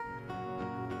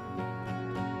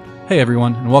Hey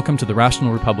everyone, and welcome to The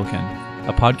Rational Republican,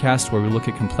 a podcast where we look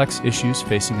at complex issues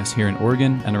facing us here in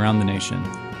Oregon and around the nation.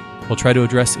 We'll try to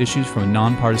address issues from a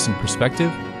nonpartisan perspective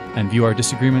and view our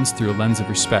disagreements through a lens of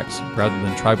respect rather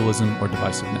than tribalism or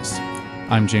divisiveness.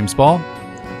 I'm James Ball.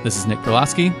 This is Nick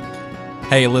Perlasky.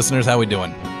 Hey listeners, how we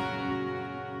doing?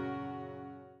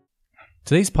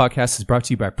 Today's podcast is brought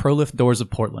to you by ProLift Doors of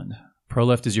Portland.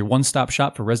 ProLift is your one-stop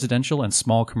shop for residential and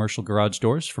small commercial garage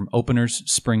doors, from openers,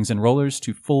 springs, and rollers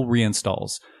to full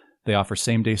reinstalls. They offer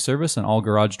same-day service on all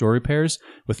garage door repairs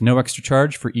with no extra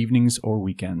charge for evenings or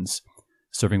weekends.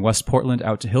 Serving West Portland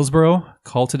out to Hillsborough,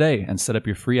 call today and set up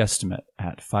your free estimate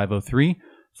at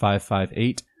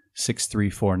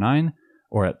 503-558-6349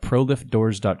 or at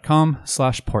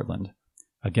proliftdoors.com/Portland.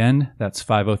 Again, that's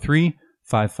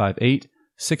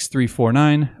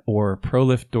 503-558-6349 or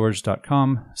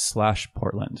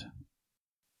proliftdoors.com/Portland.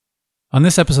 On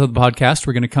this episode of the podcast,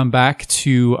 we're going to come back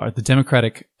to the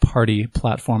Democratic Party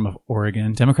platform of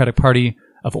Oregon, Democratic Party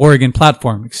of Oregon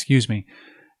platform,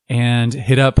 and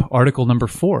hit up article number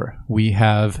 4. We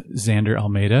have Xander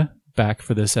Almeida back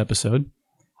for this episode.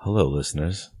 Hello,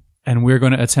 listeners. And we're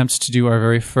going to attempt to do our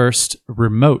very first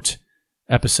remote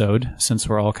episode since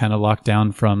we're all kind of locked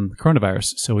down from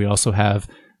coronavirus. So we also have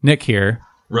Nick here.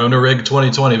 Rona Rig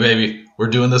 2020, baby. We're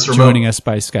doing this remote. Joining us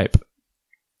by Skype.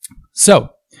 So,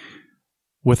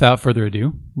 without further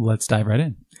ado, let's dive right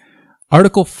in.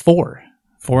 Article 4,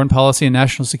 Foreign Policy and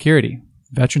National Security,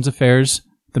 Veterans Affairs,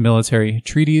 the Military,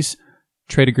 Treaties,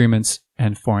 Trade Agreements,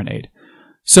 and Foreign Aid.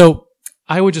 So,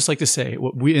 I would just like to say,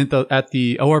 at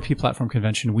the ORP Platform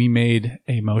Convention, we made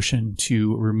a motion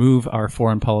to remove our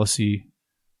foreign policy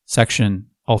section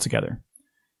altogether.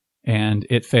 And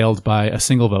it failed by a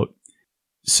single vote.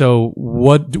 So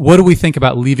what do we think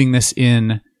about leaving this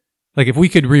in? Like, if we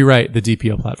could rewrite the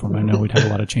DPO platform, I know we'd have a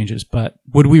lot of changes, but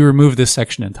would we remove this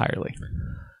section entirely?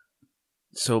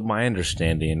 So my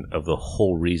understanding of the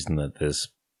whole reason that this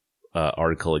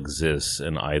article exists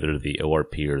in either the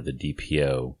ORP or the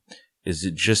DPO is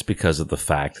it just because of the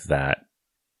fact that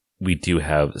we do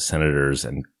have senators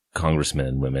and congressmen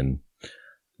and women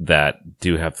that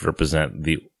do have to represent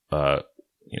the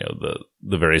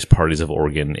various parties of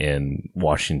Oregon in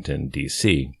Washington,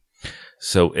 D.C.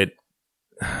 So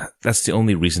that's the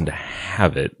only reason to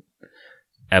have it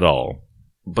at all.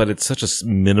 But it's such a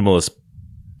minimalist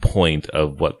point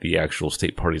of what the actual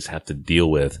state parties have to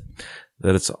deal with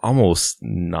that it's almost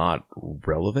not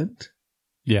relevant.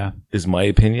 Yeah. Is my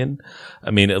opinion.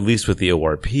 I mean, at least with the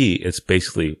ORP, it's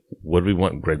basically, what do we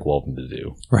want Greg Walden to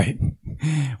do? Right.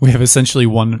 We have essentially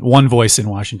one voice in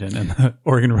Washington and the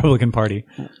Oregon Republican Party.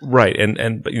 Right.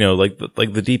 But like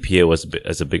the DPO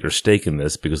has a bigger stake in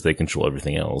this because they control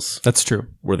everything else. That's true.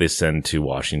 Where they send to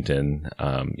Washington,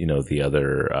 the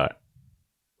other,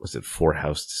 was it 4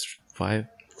 House, 5?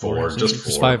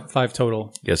 Just five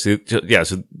total. Yeah, so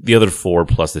the other 4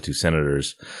 plus the 2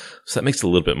 senators. So that makes a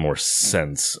little bit more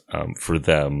sense for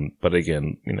them. But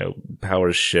again,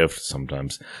 powers shift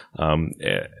sometimes.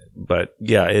 But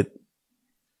yeah,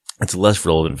 it's less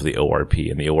relevant for the ORP.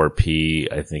 And the ORP,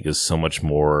 I think, is so much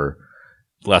more.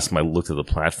 Last time I looked at the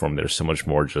platform, there's so much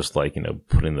more just like,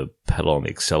 putting the pedal on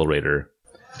the accelerator.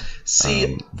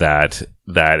 See, that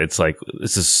it's like,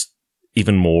 this is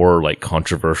even more like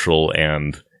controversial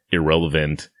and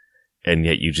irrelevant, and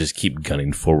yet you just keep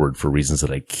gunning forward for reasons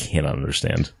that I cannot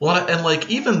understand. Well, and like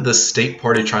even the state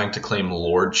party trying to claim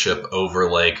lordship over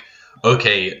like,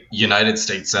 okay, United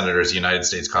States senators, United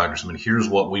States congressmen, here's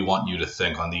what we want you to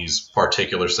think on these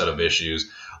particular set of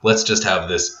issues. Let's just have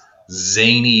this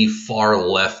zany, far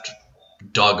left,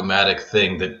 dogmatic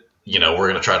thing that, we're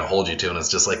going to try to hold you to. And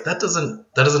it's just like, that doesn't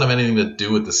have anything to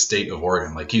do with the state of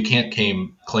Oregon. Like, you can't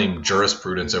claim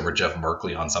jurisprudence over Jeff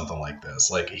Merkley on something like this.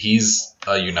 Like, he's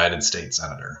a United States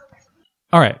senator.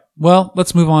 All right. Well,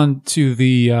 let's move on to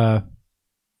the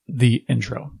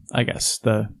intro, I guess.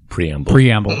 The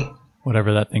preamble,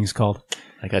 whatever that thing's called.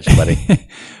 I got you, buddy.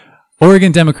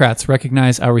 Oregon Democrats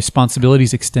recognize our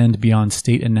responsibilities extend beyond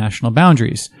state and national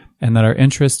boundaries, and that our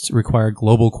interests require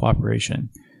global cooperation.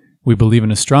 We believe in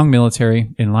a strong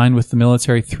military, in line with the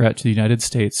military threat to the United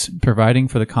States, providing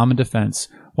for the common defense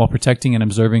while protecting and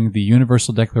observing the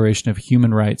Universal Declaration of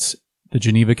Human Rights, the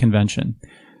Geneva Convention,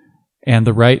 and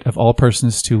the right of all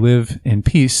persons to live in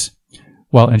peace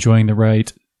while enjoying the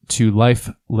right to life,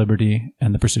 liberty,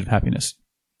 and the pursuit of happiness.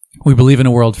 We believe in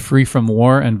a world free from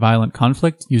war and violent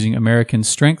conflict, using American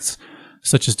strengths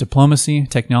such as diplomacy,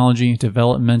 technology,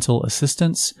 developmental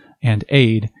assistance, and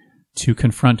aid to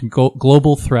confront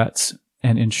global threats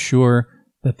and ensure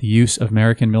that the use of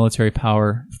American military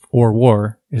power or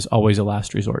war is always a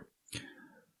last resort.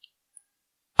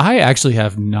 I actually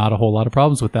have not a whole lot of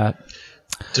problems with that.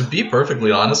 To be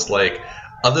perfectly honest, like,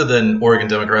 other than Oregon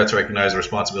Democrats recognize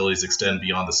responsibilities extend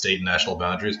beyond the state and national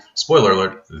boundaries, spoiler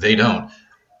alert, they don't.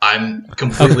 I'm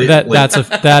completely that entire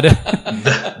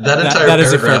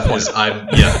is a fair paragraph point. is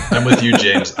I'm with you,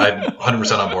 James. I'm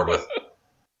 100% on board with.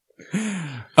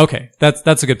 Okay,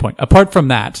 that's a good point. Apart from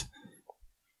that,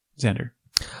 Xander.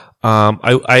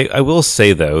 I will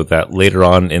say though that later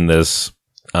on in this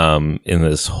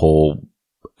whole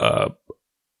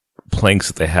planks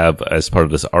that they have as part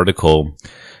of this article,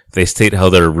 they state how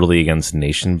they're really against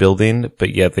nation building,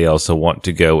 but yet they also want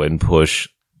to go and push,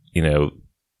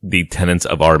 the tenets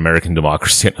of our American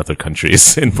democracy in other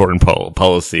countries in foreign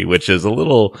policy, which is a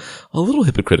little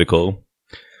hypocritical.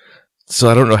 So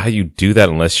I don't know how you do that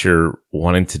unless you're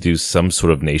wanting to do some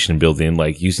sort of nation building,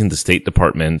 like using the State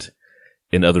Department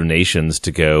in other nations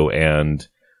to go and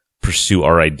pursue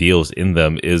our ideals in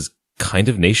them is kind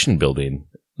of nation building.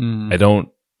 I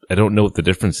don't know what the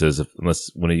difference is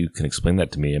unless one of you can explain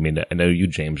that to me. I mean, I know you,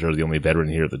 James, are the only veteran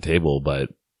here at the table, but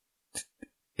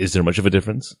is there much of a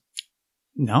difference?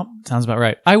 No, sounds about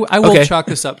right. I will chalk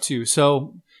this up too.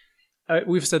 So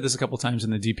we've said this a couple times in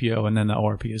the DPO and then the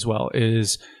ORP as well,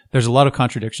 is there's a lot of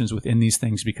contradictions within these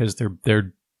things because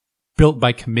they're built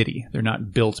by committee. They're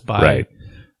not built by,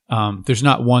 there's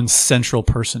not one central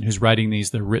person who's writing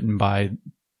these. They're written by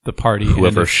the party.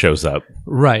 Whoever shows up.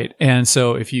 Right. And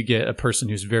so if you get a person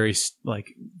who's very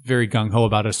gung-ho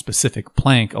about a specific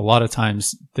plank, a lot of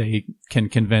times they can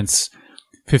convince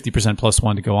 50% plus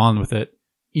one to go on with it,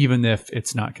 even if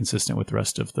it's not consistent with the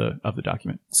rest of the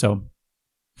document. So,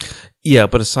 yeah,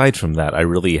 but aside from that, I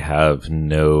really have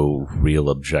no real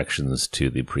objections to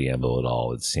the preamble at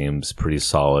all. It seems pretty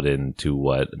solid into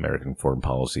what American foreign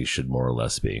policy should more or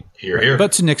less be. Here.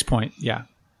 But to Nick's point,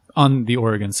 on the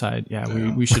Oregon side,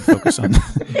 we should focus on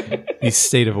the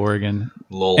state of Oregon.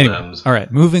 Anyway, all right,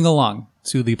 moving along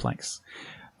to the planks.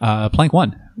 Plank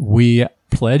 1, we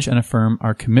pledge and affirm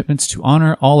our commitments to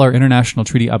honor all our international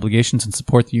treaty obligations and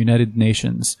support the United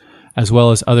Nations, as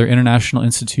well as other international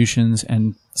institutions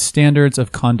and standards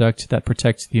of conduct that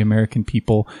protect the American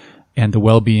people and the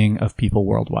well-being of people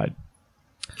worldwide.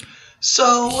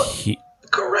 So,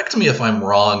 correct me if I'm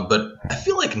wrong, but I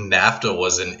feel like NAFTA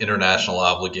was an international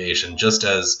obligation, just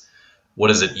as,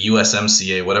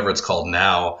 USMCA, whatever it's called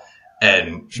now.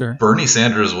 And sure. Bernie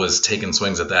Sanders was taking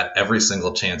swings at that every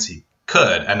single chance he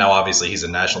could. And now, obviously, he's a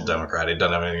national Democrat. It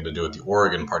doesn't have anything to do with the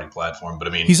Oregon Party platform. But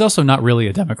I mean, he's also not really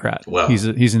a Democrat. Well, he's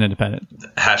an independent.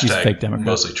 Hashtag he's a fake Democrat.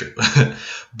 Mostly true.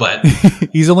 But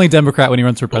he's only a Democrat when he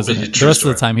runs for president. The rest of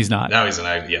the time, he's not. Now he's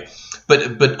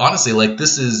But honestly, like,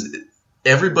 this is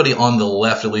everybody on the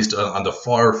left, at least on the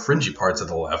far fringy parts of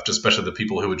the left, especially the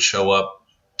people who would show up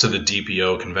to the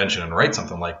DPO convention and write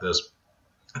something like this.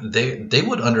 They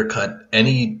would undercut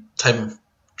any type of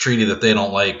treaty that they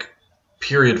don't like.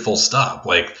 Period, full stop.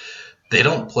 Like, they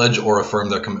don't pledge or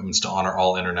affirm their commitments to honor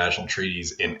all international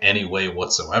treaties in any way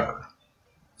whatsoever.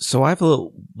 So I have a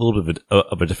little bit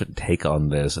of a different take on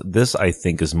this. This, I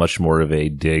think, is much more of a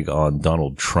dig on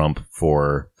Donald Trump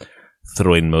for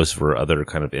throwing most of our other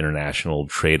kind of international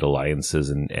trade alliances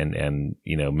and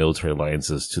military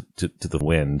alliances to the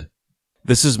wind.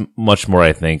 This is much more,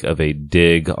 I think, of a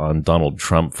dig on Donald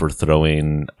Trump for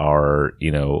throwing our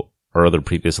other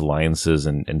previous alliances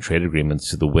and trade agreements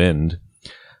to the wind.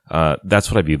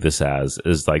 That's what I view this as,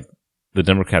 is like the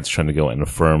Democrats trying to go and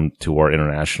affirm to our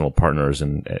international partners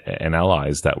and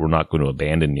allies that we're not going to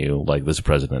abandon you like this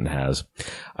president has.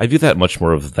 I view that much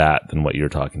more of that than what you're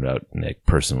talking about, Nick,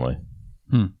 personally.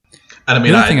 And I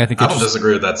mean, I don't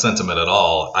disagree with that sentiment at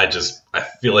all. I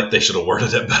feel like they should have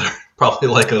worded it better. Probably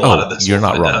like a lot of this. You're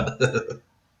not wrong.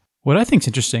 What I think is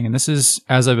interesting, and this is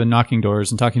as I've been knocking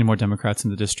doors and talking to more Democrats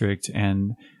in the district,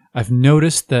 and I've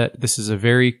noticed that this is a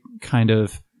very kind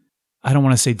of, I don't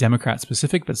want to say Democrat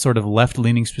specific, but sort of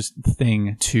left-leaning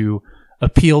thing to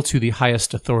appeal to the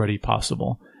highest authority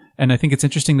possible. And I think it's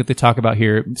interesting that they talk about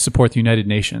here, support the United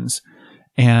Nations.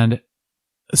 And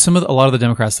a lot of the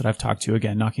Democrats that I've talked to,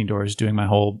 again, knocking doors, doing my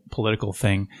whole political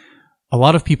thing, a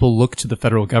lot of people look to the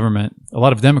federal government, a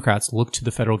lot of Democrats look to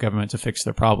the federal government to fix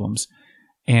their problems,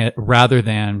 and rather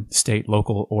than state,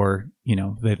 local, or,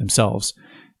 they themselves.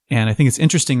 And I think it's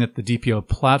interesting that the DPO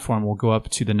platform will go up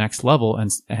to the next level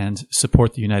and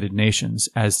support the United Nations,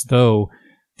 as though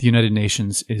the United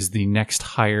Nations is the next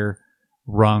higher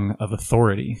rung of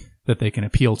authority that they can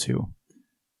appeal to.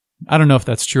 I don't know if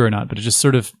that's true or not, but it just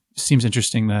sort of seems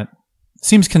interesting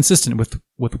seems consistent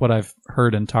with what I've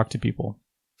heard and talked to people.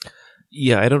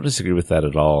 Yeah, I don't disagree with that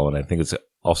at all. And I think it's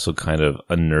also kind of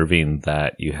unnerving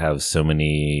that you have so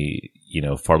many,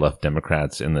 far left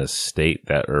Democrats in this state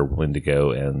that are willing to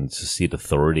go and cede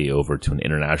authority over to an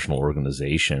international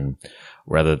organization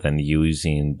rather than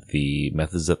using the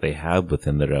methods that they have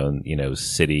within their own,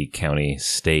 city, county,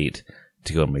 state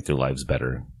to go and make their lives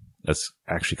better. That's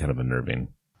actually kind of unnerving.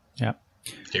 Yeah.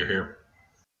 Hear, hear.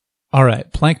 All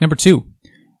right. Plank number 2.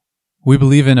 We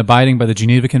believe in abiding by the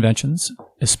Geneva Conventions,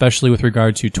 especially with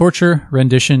regard to torture,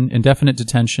 rendition, indefinite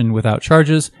detention without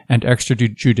charges, and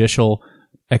extrajudicial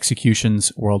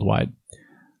executions worldwide.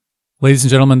 Ladies and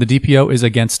gentlemen, the DPO is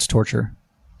against torture.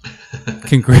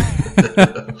 Breaking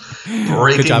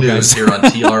job, news guys. here on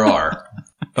TRR.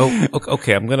 Oh,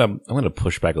 okay. I'm gonna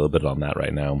push back a little bit on that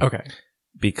right now. Okay.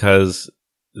 Because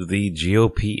the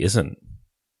GOP isn't.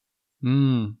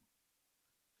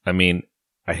 I mean,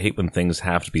 I hate when things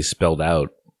have to be spelled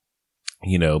out,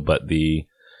 but the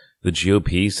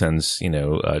GOP since,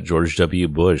 George W.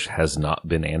 Bush has not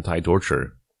been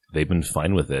anti-torture. They've been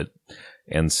fine with it.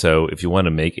 And so if you want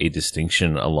to make a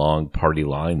distinction along party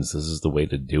lines, this is the way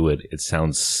to do it. It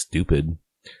sounds stupid,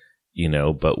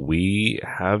 but we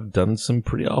have done some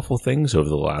pretty awful things over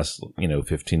the last,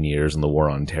 15 years in the war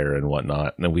on terror and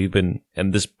whatnot.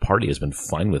 And this party has been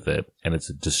fine with it. And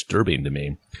it's disturbing to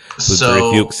me. With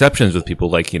very few exceptions with people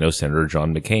like, Senator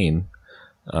John McCain.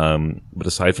 But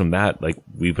aside from that,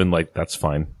 we've been that's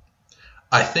fine.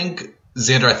 I think,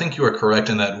 Xander, you are correct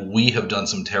in that we have done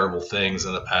some terrible things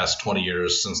in the past 20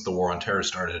 years since the war on terror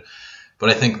started. But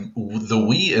I think the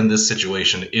we in this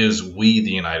situation is we,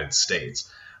 the United States.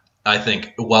 I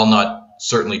think, while not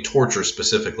certainly torture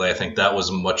specifically, I think that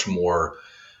was much more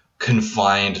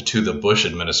confined to the Bush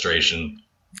administration.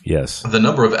 Yes. The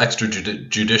number of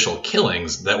extrajudicial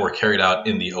killings that were carried out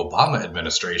in the Obama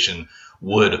administration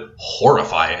would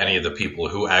horrify any of the people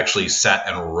who actually sat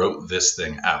and wrote this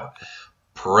thing out.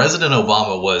 President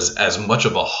Obama was as much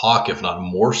of a hawk, if not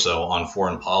more so, on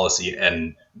foreign policy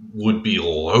and would be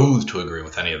loath to agree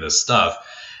with any of this stuff.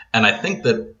 And I think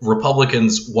that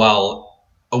Republicans, while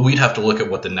we'd have to look at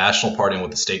what the national party and what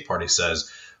the state party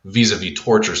says vis-a-vis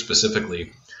torture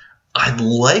specifically, I'd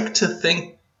like to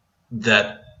think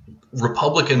that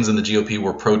Republicans in the GOP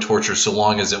were pro-torture so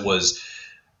long as it was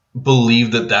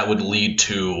believed that that would lead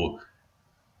to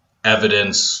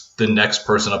evidence, the next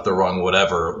person up the wrong,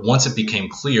 whatever. Once it became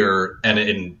clear,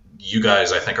 and you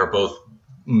guys, I think, are both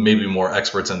maybe more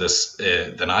experts in this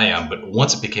than I am, but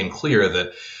once it became clear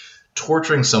that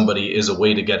torturing somebody is a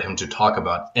way to get him to talk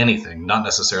about anything, not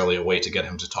necessarily a way to get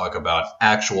him to talk about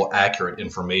actual accurate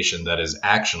information that is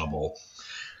actionable,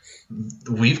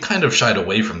 we've kind of shied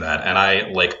away from that. And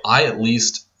I at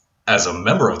least, as a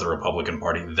member of the Republican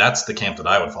Party, that's the camp that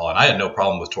I would fall in. I had no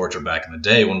problem with torture back in the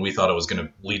day when we thought it was going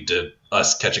to lead to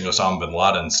us catching Osama bin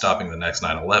Laden and stopping the next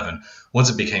 9/11. Once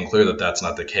it became clear that that's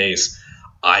not the case,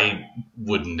 I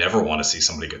would never want to see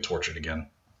somebody get tortured again.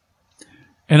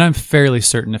 And I'm fairly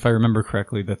certain, if I remember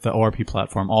correctly, that the ORP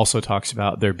platform also talks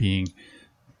about there being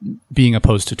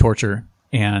opposed to torture.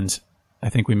 And I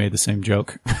think we made the same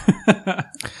joke.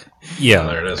 Yeah.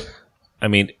 There it is. I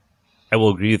mean, I will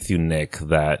agree with you, Nick,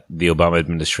 that the Obama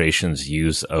administration's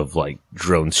use of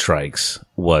drone strikes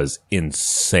was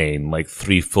insane,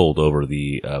 threefold over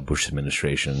the Bush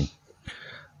administration.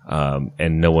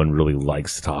 And no one really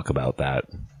likes to talk about that.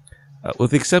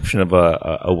 With the exception of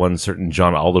a one certain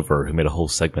John Oliver, who made a whole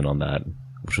segment on that,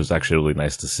 which was actually really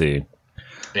nice to see.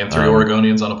 And 3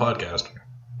 Oregonians on a podcast.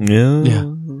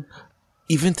 Yeah.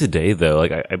 Even today, though,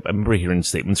 I remember hearing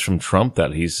statements from Trump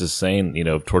that he's just saying,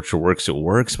 if torture works, it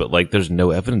works. But there's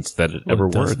no evidence that it ever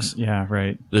works. Yeah,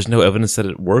 right. There's no evidence that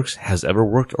it works, has ever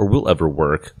worked, or will ever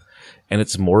work. And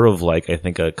it's more of I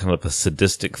think a kind of a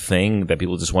sadistic thing that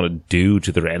people just want to do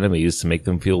to their enemies to make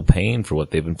them feel pain for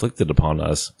what they've inflicted upon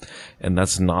us. And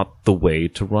that's not the way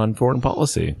to run foreign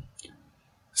policy.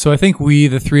 So I think we,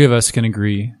 the three of us, can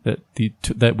agree that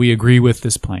that we agree with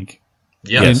this plank.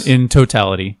 Yes. In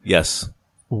totality. Yes.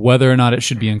 Whether or not it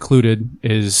should be included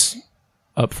is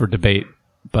up for debate.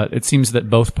 But it seems that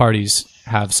both parties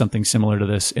have something similar to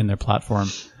this in their platform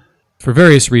for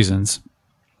various reasons.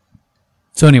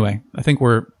 So anyway, I think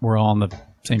we're all on the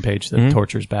same page that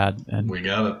torture's bad. And We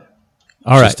got it.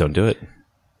 all right, Just don't do it.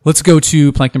 let's go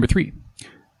to plank number 3.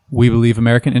 We believe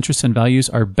American interests and values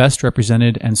are best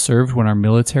represented and served when our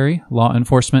military, law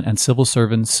enforcement, and civil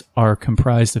servants are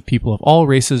comprised of people of all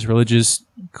races, religious,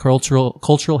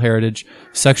 cultural heritage,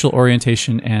 sexual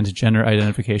orientation, and gender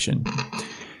identification.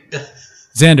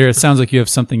 Xander, it sounds like you have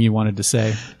something you wanted to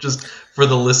say. Just for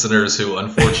the listeners who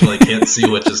unfortunately can't see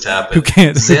what just happened,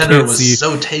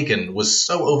 Xander was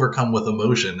so overcome with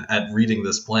emotion at reading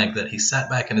this blank that he sat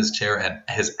back in his chair and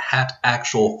his hat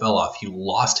fell off. He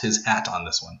lost his hat on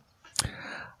this one.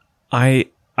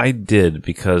 I did,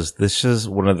 because this is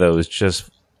one of those just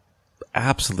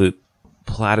absolute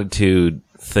platitude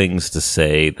things to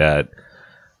say that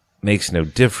makes no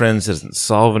difference. It doesn't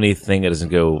solve anything. It doesn't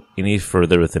go any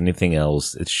further with anything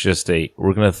else. It's just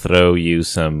we're going to throw you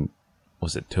some,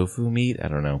 was it tofu meat? I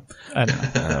don't know.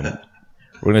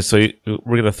 We're going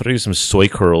to throw you some soy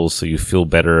curls so you feel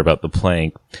better about the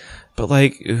plank. But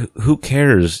like, who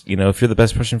cares? You know, if you're the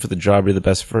best person for the job, you're the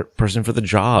best person for the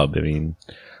job. I mean,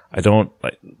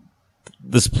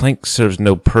 this plank serves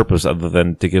no purpose other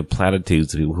than to give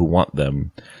platitudes to people who want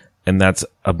them. And that's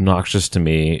obnoxious to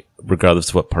me, regardless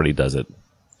of what party does it.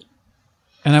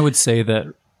 And I would say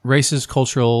that races,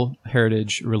 cultural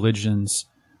heritage, religions,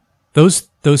 those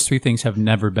three things have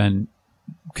never been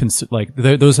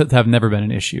those have never been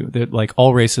an issue. They're like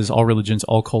all races, all religions,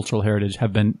 all cultural heritage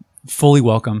have been fully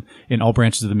welcome in all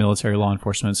branches of the military, law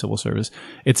enforcement, and civil service.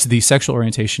 It's the sexual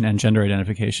orientation and gender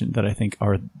identification that I think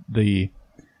are the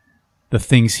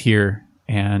things here,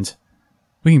 and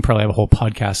we can probably have a whole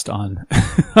podcast on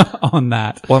on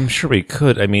that. Well, I'm sure we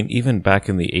could. I mean, even back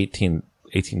in the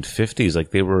 1850s,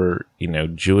 like they were,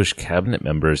 Jewish cabinet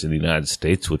members in the United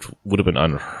States, which would have been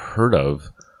unheard of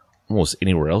almost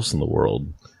anywhere else in the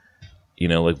world.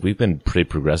 Like we've been pretty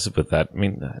progressive with that. I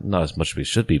mean, not as much as we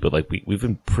should be, but like we've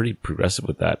been pretty progressive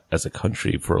with that as a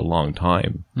country for a long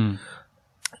time.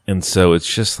 And so it's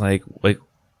just like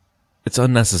it's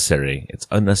unnecessary. It's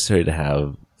unnecessary to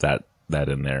have that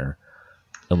in there,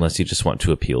 unless you just want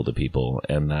to appeal to people.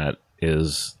 And that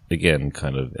is, again,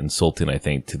 kind of insulting, I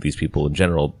think, to these people in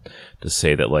general, to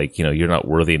say that, like, you're not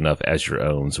worthy enough as your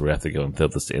own, so we have to go and throw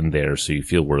this in there so you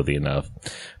feel worthy enough.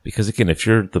 Because, again, if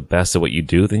you're the best at what you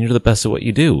do, then you're the best at what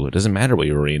you do. It doesn't matter what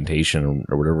your orientation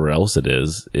or whatever else it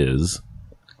is.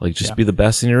 Like, just be the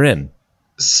best and you're in.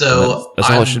 So that's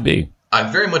all it should be.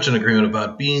 I'm very much in agreement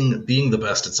about being the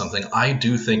best at something. I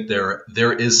do think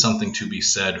there is something to be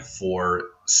said for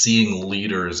seeing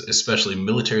leaders, especially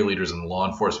military leaders and law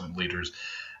enforcement leaders,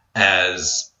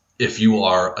 as if you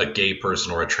are a gay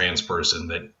person or a trans person,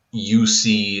 that you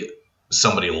see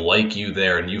somebody like you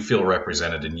there and you feel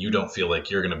represented and you don't feel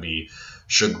like you're going to be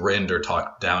chagrined or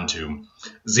talked down to.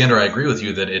 Xander, I agree with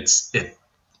you that it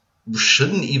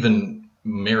shouldn't even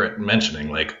merit mentioning.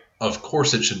 Like, of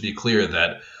course it should be clear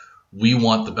that we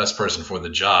want the best person for the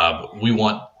job. We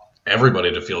want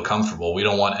everybody to feel comfortable. We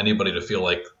don't want anybody to feel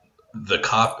like the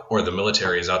cop or the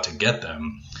military is out to get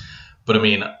them. But I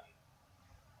mean,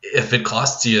 if it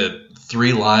costs you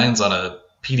 3 lines on a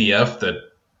PDF that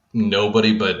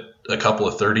nobody but a couple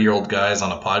of 30-year-old guys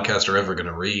on a podcast are ever going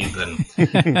to read, then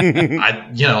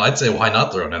I'd say why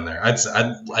not throw it in there?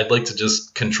 I'd like to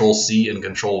just Control-C and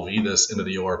Control-V this into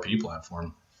the ORP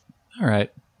platform. All right.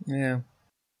 Yeah.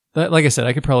 Like I said,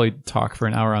 I could probably talk for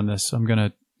an hour on this, so I'm going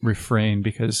to refrain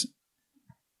because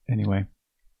anyway.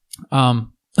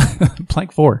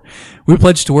 Plank 4. We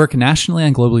pledge to work nationally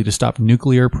and globally to stop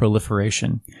nuclear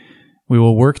proliferation. We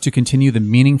will work to continue the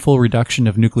meaningful reduction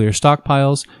of nuclear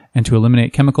stockpiles and to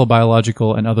eliminate chemical,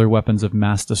 biological, and other weapons of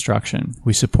mass destruction.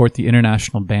 We support the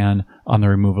international ban on the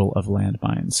removal of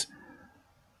landmines.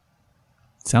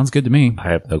 Sounds good to me. I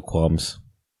have no qualms.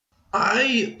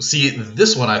 I see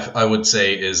this one. I would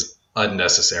say is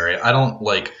unnecessary. I don't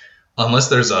like, unless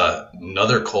there's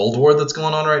another Cold War that's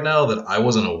going on right now that I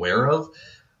wasn't aware of.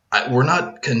 We're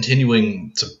not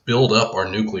continuing to build up our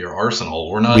nuclear arsenal.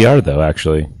 We're not. We are, though,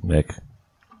 actually, Nick.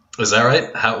 Is that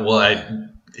right?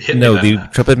 The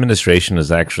Trump administration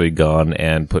has actually gone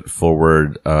and put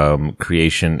forward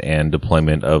creation and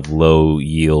deployment of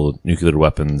low-yield nuclear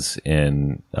weapons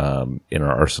in our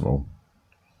arsenal.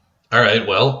 All right.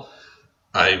 Well,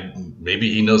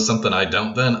 maybe he knows something I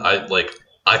don't. Then I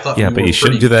thought. Yeah, but you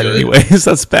shouldn't do that anyways.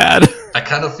 That's bad. I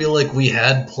kind of feel like we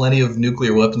had plenty of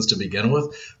nuclear weapons to begin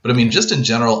with, but I mean, just in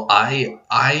general,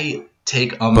 I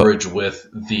take umbrage with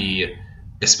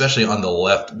especially on the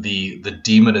left, the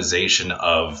demonization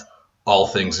of all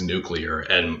things nuclear.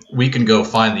 And we can go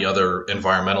find the other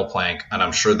environmental plank, and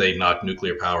I'm sure they knock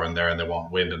nuclear power in there, and they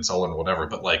want wind and solar and whatever.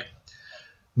 But like,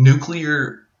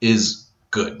 nuclear is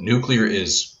good. Nuclear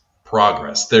is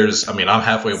progress. I'm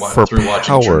halfway through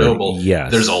watching Chernobyl. Yes.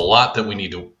 There's a lot that we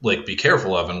need to be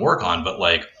careful of and work on, but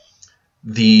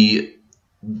the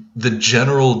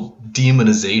general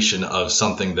demonization of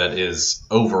something that is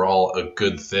overall a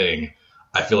good thing,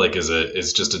 I feel like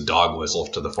is just a dog whistle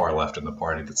to the far left in the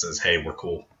party that says, "Hey, we're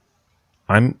cool."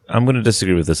 I'm going to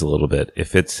disagree with this a little bit.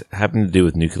 If it's having to do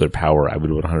with nuclear power, I would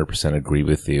 100% agree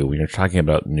with you. When you're talking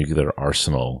about nuclear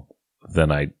arsenal,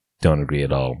 then I don't agree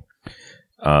at all.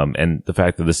 And the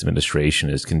fact that this administration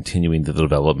is continuing the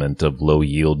development of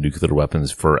low-yield nuclear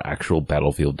weapons for actual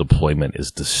battlefield deployment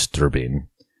is disturbing.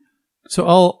 So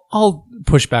I'll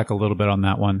push back a little bit on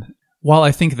that one. While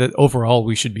I think that overall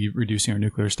we should be reducing our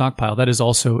nuclear stockpile, that is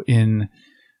also in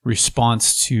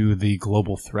response to the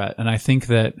global threat. And I think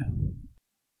that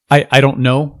I don't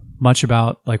know much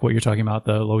about like what you're talking about,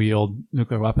 the low-yield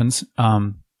nuclear weapons.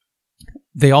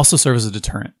 They also serve as a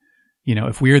deterrent. You know,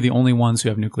 if we are the only ones who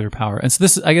have nuclear power, and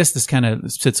so I guess this kind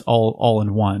of sits all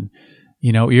in one.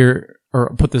 You know,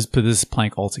 put this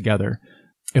plank all together.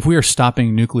 If we are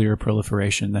stopping nuclear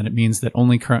proliferation, then it means that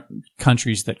only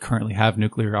countries that currently have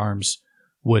nuclear arms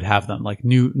would have them. Like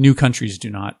new countries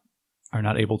are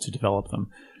not able to develop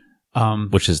them.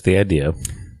 Which is the idea,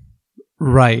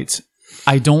 right?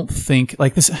 I don't think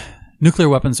like this. Nuclear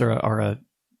weapons are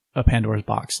a Pandora's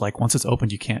box. Like once it's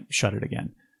opened, you can't shut it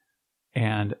again.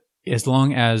 And as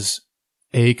long as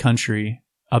a country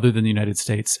other than the United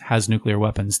States has nuclear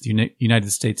weapons, the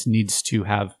United States needs to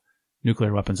have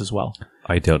nuclear weapons as well.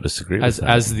 I don't disagree with that.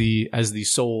 As the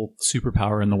sole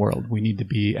superpower in the world, we need to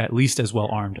be at least as well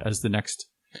armed as the next.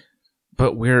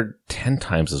 But we're 10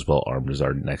 times as well armed as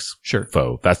our next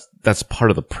foe. That's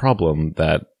part of the problem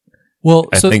that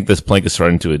I think this plank is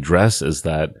starting to address is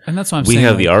that and that's what I'm we saying,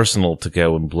 have the arsenal to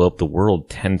go and blow up the world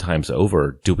 10 times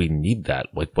over. Do we need that?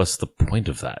 Like, what's the point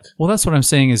of that? Well, that's what I'm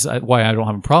saying is why I don't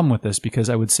have a problem with this, because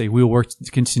I would say we will work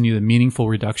to continue the meaningful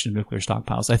reduction of nuclear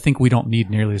stockpiles. I think we don't need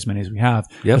nearly as many as we have,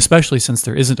 especially since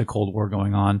there isn't a Cold War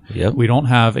going on. Yep. We don't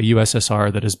have a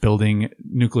USSR that is building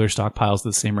nuclear stockpiles at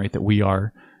the same rate that we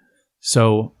are.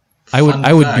 So I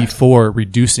would be for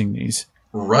reducing these.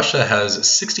 Russia has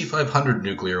 6,500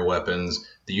 nuclear weapons.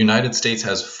 The United States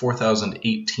has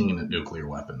 4,018 nuclear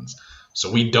weapons. So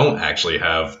we don't actually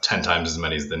have 10 times as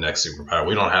many as the next superpower.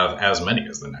 We don't have as many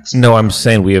as the next superpower. No, I'm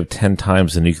saying we have 10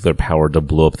 times the nuclear power to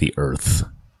blow up the Earth,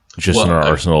 just in our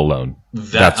arsenal alone.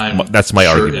 That's my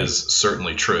argument. Is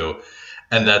certainly true.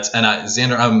 And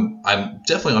Xander, I'm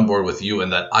definitely on board with you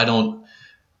in that I don't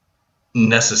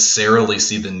necessarily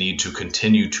see the need to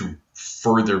continue to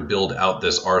further build out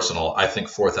this arsenal. I think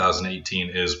 4,018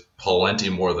 is plenty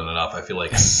more than enough. I feel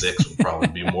like 6 would probably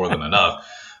be more than enough.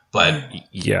 But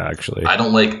yeah, actually,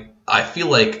 I feel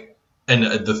like, and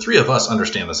the three of us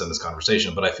understand this in this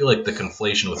conversation, but I feel like the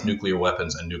conflation with nuclear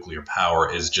weapons and nuclear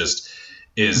power is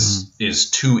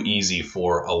too easy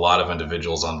for a lot of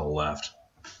individuals on the left.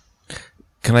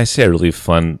 Can I say a really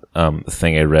fun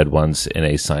thing I read once in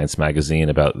a science magazine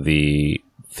about the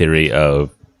theory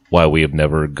of why we have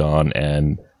never gone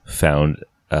and found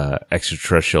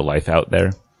extraterrestrial life out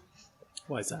there?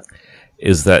 Why is that?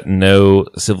 Is that no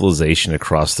civilization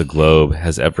across the globe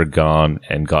has ever gone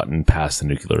and gotten past the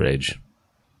nuclear age.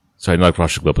 Sorry, not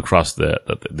across the globe, across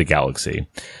the galaxy.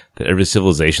 That every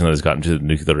civilization that has gotten to the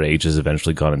nuclear age has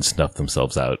eventually gone and snuffed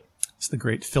themselves out. It's the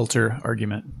great filter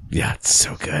argument. Yeah, it's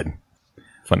so good.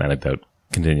 Fun anecdote.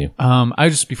 Continue.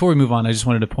 Before we move on, I just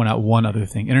wanted to point out one other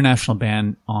thing. International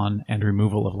ban on and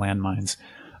removal of landmines.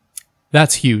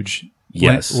 That's huge.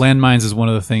 Yes. Landmines is one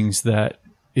of the things that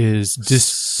is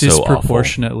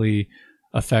disproportionately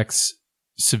affects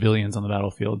civilians on the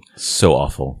battlefield. So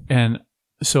awful. And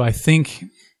so I think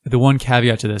the one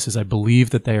caveat to this is I believe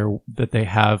that they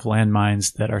have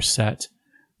landmines that are set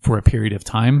for a period of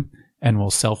time and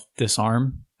will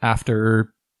self-disarm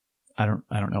after I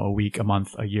don't know, a week, a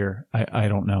month, a year. I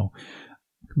don't know.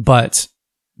 But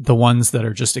the ones that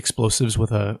are just explosives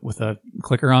with a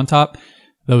clicker on top,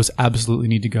 those absolutely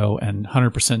need to go, and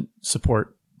 100%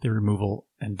 support the removal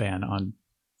and ban on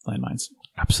landmines.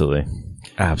 Absolutely.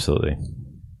 Absolutely.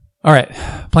 All right.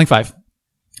 Plank 5.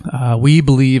 We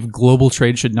believe global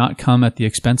trade should not come at the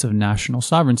expense of national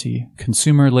sovereignty,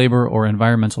 consumer, labor, or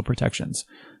environmental protections.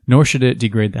 Nor should it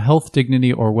degrade the health,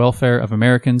 dignity, or welfare of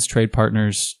Americans, trade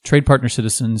partner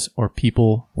citizens, or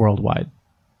people worldwide.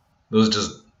 This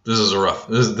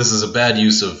is a bad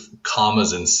use of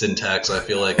commas and syntax. I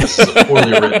feel like this is a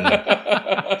poorly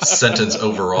written sentence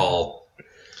overall.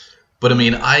 But I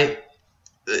mean,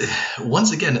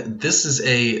 once again, this is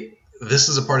a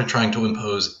party trying to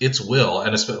impose its will,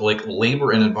 and like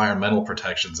labor and environmental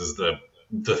protections is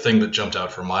the thing that jumped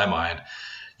out from my mind.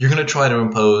 You're going to try to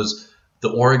impose the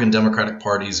Oregon Democratic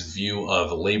Party's view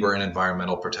of labor and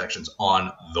environmental protections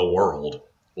on the world.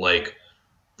 Like,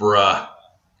 bruh,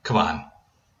 come on.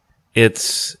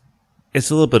 It's a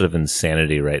little bit of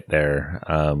insanity right there.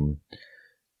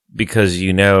 because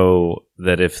you know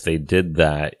that if they did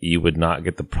that, you would not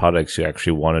get the products you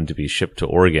actually wanted to be shipped to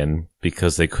Oregon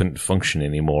because they couldn't function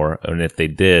anymore. And if they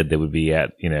did, they would be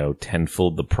at,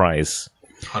 tenfold the price.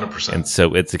 100%. And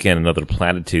so it's, again, another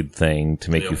platitude thing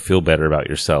to make you feel better about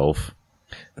yourself.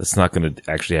 That's not going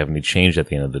to actually have any change at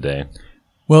the end of the day.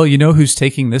 Well, you know who's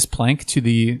taking this plank to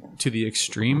the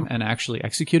extreme and actually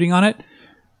executing on it?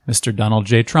 Mr. Donald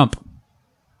J. Trump.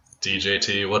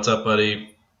 DJT, what's up,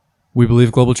 buddy? We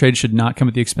believe global trade should not come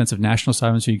at the expense of national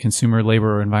sovereignty, consumer,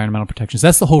 labor, or environmental protections.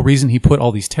 That's the whole reason he put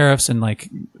all these tariffs and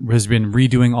has been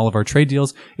redoing all of our trade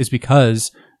deals, is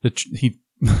because he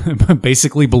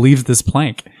basically believes this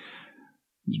plank.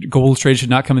 Global trade should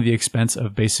not come at the expense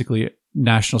of basically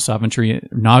national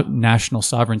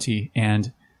sovereignty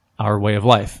and our way of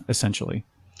life, essentially.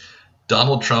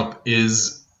 Donald Trump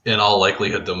is, in all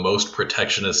likelihood, the most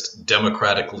protectionist,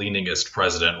 democratic-leaningest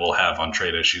president we'll have on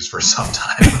trade issues for some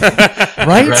time.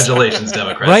 Right? Congratulations,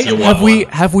 Democrats. Right? You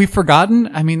won Have we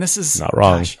forgotten? I mean, this is not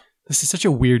wrong. Gosh, this is such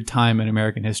a weird time in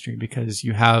American history because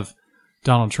you have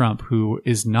Donald Trump, who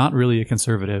is not really a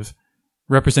conservative,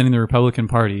 representing the Republican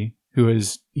Party, who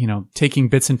is, taking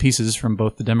bits and pieces from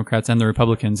both the Democrats and the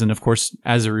Republicans. And of course,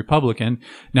 as a Republican,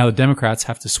 now the Democrats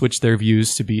have to switch their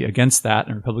views to be against that,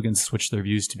 and Republicans switch their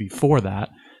views to be for that.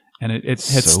 And it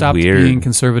had stopped being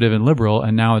conservative and liberal,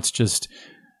 and now it's just,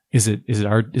 is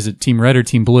it Team Red or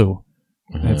Team Blue?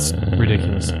 It's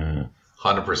ridiculous.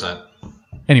 100%.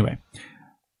 Anyway,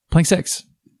 plank 6.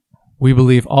 We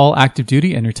believe all active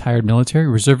duty and retired military,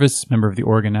 reservists, member of the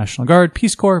Oregon National Guard,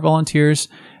 Peace Corps, volunteers,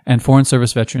 and Foreign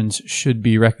Service veterans should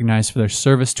be recognized for their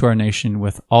service to our nation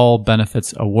with all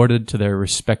benefits awarded to their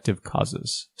respective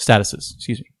statuses.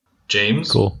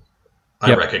 James, cool.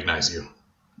 I recognize you.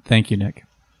 Thank you, Nick.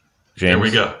 James, there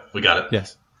we go. We got it.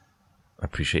 Yes. I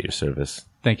appreciate your service.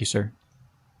 Thank you, sir.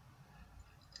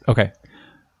 Okay.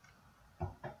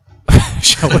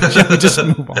 Shall we just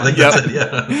move on? I think that's it,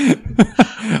 yeah.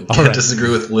 Can't disagree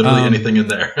with literally anything in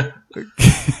there.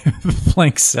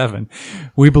 Plank 7.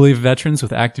 We believe veterans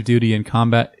with active duty in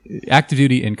combat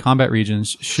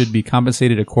regions should be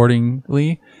compensated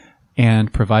accordingly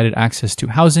and provided access to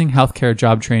housing, healthcare,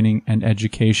 job training, and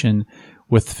education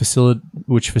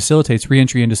which facilitates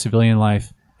reentry into civilian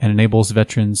life and enables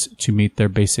veterans to meet their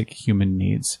basic human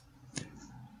needs.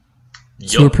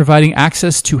 So we're providing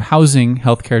access to housing,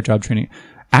 healthcare, job training.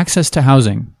 Access to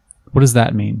housing. What does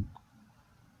that mean?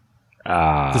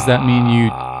 Does that mean you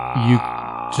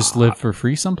just live for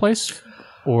free someplace?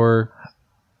 Or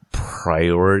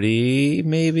priority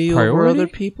maybe over other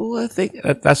people? I think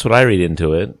that's what I read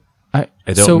into it. I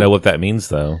don't know what that means,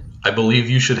 though. I believe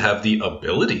you should have the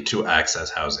ability to access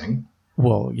housing.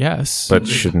 Well, yes. But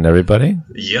shouldn't everybody?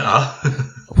 Yeah.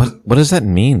 What does that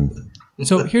mean?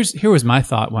 So here was my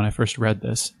thought when I first read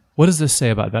this. What does this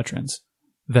say about veterans?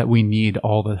 That we need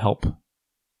all the help.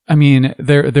 I mean,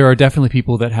 there are definitely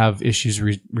people that have issues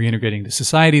reintegrating to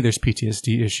society. There's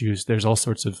PTSD issues. There's all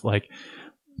sorts of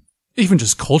even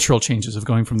just cultural changes of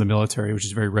going from the military, which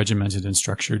is very regimented and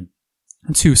structured,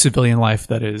 to civilian life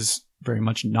that is very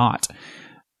much not.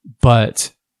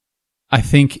 But I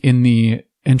think in the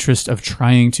interest of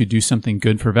trying to do something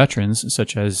good for veterans,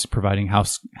 such as providing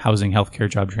housing, healthcare,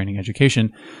 job training,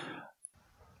 education.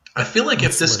 I feel like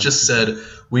if this just said,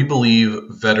 we believe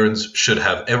veterans should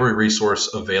have every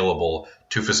resource available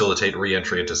to facilitate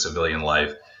reentry into civilian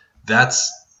life,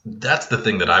 that's the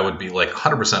thing that I would be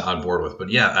 100% on board with. But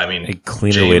yeah, I mean, a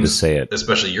cleaner James, way to say it.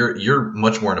 Especially you're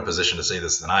much more in a position to say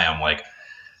this than I am.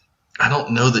 I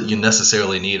don't know that you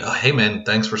necessarily need, hey man,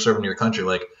 thanks for serving your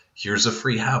country. Here's a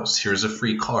free house. Here's a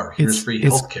free car. Here's free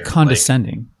healthcare. It's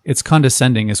condescending. It's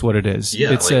condescending is what it is.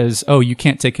 Yeah, it says, oh, you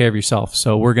can't take care of yourself,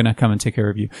 so we're going to come and take care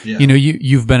of you. Yeah.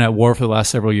 You've been at war for the last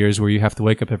several years where you have to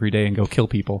wake up every day and go kill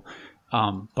people.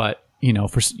 But,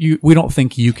 we don't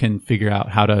think you can figure out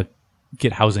how to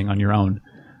get housing on your own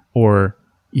or,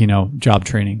 job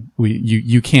training.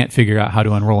 You can't figure out how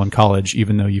to enroll in college,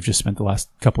 even though you've just spent the last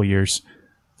couple of years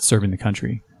serving the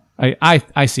country. I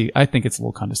think it's a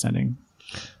little condescending.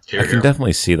 I can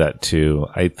definitely see that too.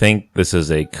 I think this is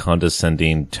a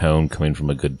condescending tone coming from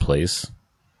a good place.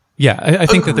 Yeah, I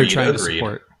think that they're trying to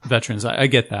support veterans. I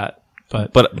get that,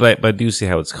 but I do see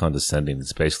how it's condescending.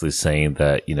 It's basically saying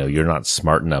that you're not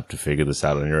smart enough to figure this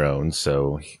out on your own.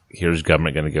 So here's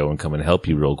government going to go and come and help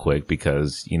you real quick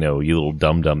because you little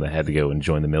dum dum that had to go and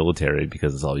join the military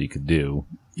because it's all you could do.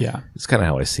 Yeah, it's kind of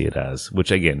how I see it as.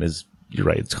 Which again is you're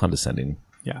right. It's condescending.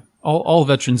 Yeah, all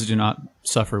veterans do not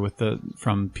suffer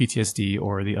from PTSD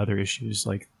or the other issues.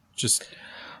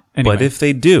 Anyway. But if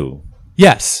they do,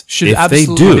 yes, should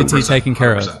absolutely be taken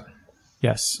care of.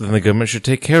 Yes. Then the government should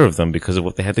take care of them because of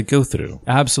what they had to go through.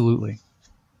 Absolutely.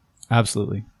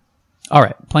 Absolutely. All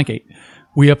right. Plank 8.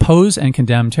 We oppose and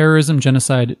condemn terrorism,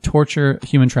 genocide, torture,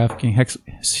 human trafficking,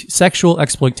 sexual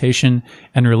exploitation,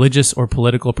 and religious or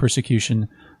political persecution,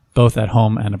 both at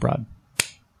home and abroad.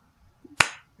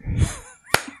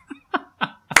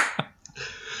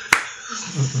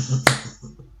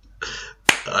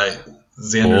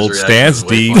 Xander's bold reaction stance, is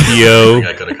way DPO. funnier than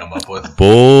I could have come up with.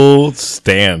 Bold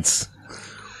stance.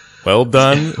 Well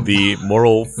done. The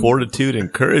moral fortitude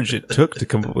and courage it took to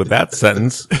come up with that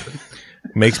sentence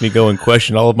makes me go and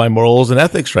question all of my morals and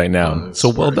ethics right now. So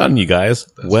well done, you guys.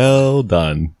 Well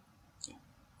done.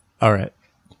 All right.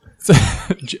 So,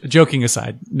 joking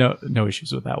aside, no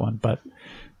issues with that one, but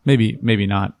maybe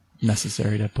not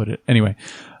necessary to put it anyway.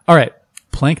 All right.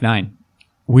 Plank 9.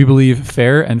 We believe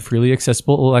fair and freely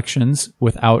accessible elections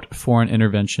without foreign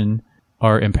intervention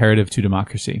are imperative to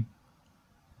democracy.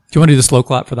 Do you want to do the slow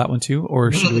clap for that one too,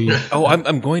 or should we? Oh,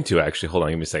 I'm going to actually. Hold on,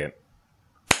 give me a second.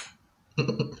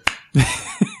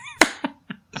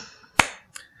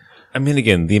 I mean,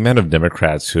 again, the amount of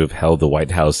Democrats who have held the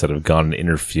White House that have gone and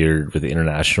interfered with the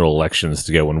international elections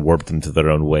to go and warp them to their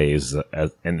own ways,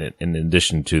 and in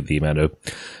addition to the amount of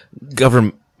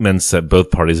governments that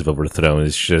both parties have overthrown,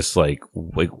 is just like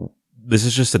this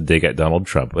is just a dig at Donald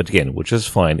Trump. But again, which is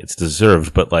fine, it's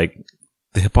deserved. But like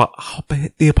the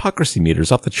hypocrisy meter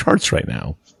is off the charts right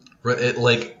now. Right,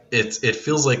 it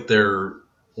feels like they're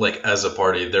like as a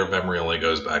party, their memory only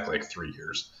goes back like 3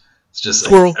 years. It's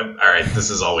just like, all right, this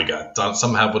is all we got.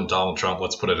 Something happened with Donald Trump.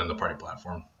 Let's put it in the party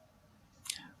platform.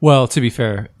 Well, to be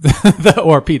fair, the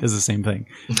ORP does the same thing.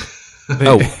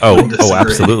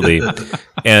 Absolutely.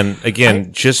 And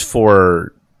again, just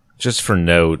for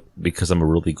note, because I'm a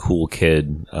really cool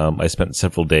kid, I spent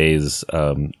several days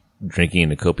drinking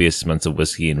a copious amounts of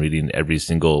whiskey and reading every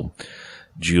single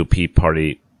GOP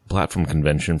party platform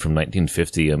convention from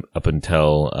 1950 up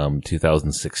until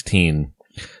 2016.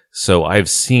 So I've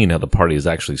seen how the party has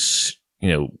actually,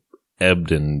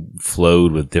 ebbed and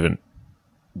flowed with different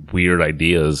weird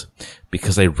ideas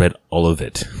because I read all of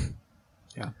it.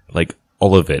 Yeah. Like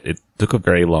all of it. It took a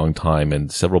very long time and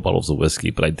several bottles of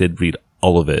whiskey, but I did read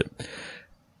all of it.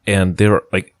 And there are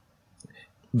like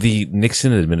the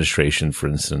Nixon administration, for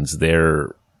instance,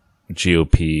 their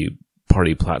GOP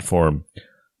party platform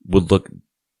would look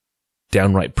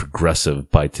downright progressive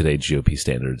by today's GOP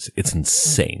standards. It's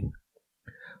insane.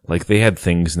 Like they had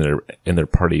things in their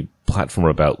party platform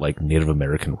about like Native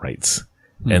American rights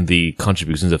and the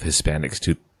contributions of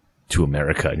Hispanics to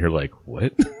America, and you're like,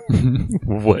 what?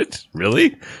 What?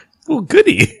 Really? Well,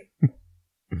 goody.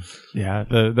 Yeah,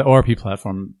 the ORP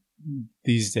platform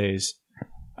these days.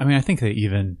 I mean, I think they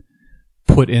even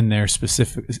put in there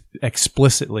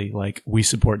explicitly like we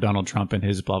support Donald Trump and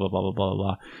his blah blah blah blah blah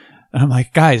blah. And I'm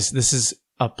like, guys, this is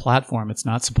a platform. It's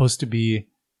not supposed to be.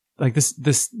 Like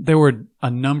this, there were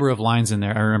a number of lines in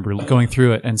there. I remember going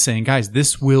through it and saying, guys,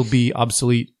 this will be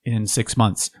obsolete in 6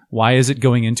 months. Why is it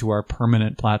going into our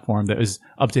permanent platform that is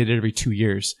updated every 2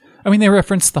 years? I mean, they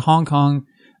referenced the Hong Kong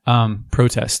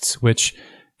protests, which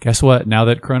guess what? Now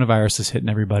that coronavirus is hitting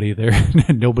everybody,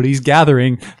 nobody's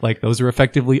gathering. Like those are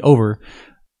effectively over.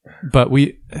 But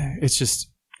it's just.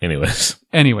 Anyways,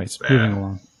 moving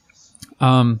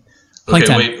along.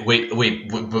 Okay,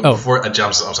 wait. Before I'm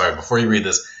sorry. Before you read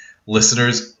this,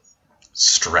 listeners,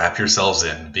 strap yourselves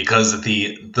in because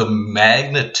the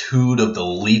magnitude of the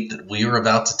leap that we are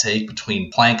about to take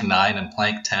between plank 9 and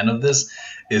plank 10 of this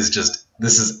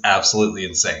is absolutely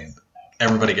insane.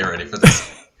 Everybody, get ready for this.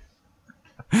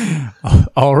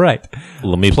 All right.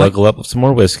 Let me buckle up with some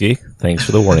more whiskey. Thanks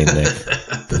for the warning, Nick.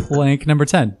 Plank number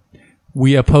 10.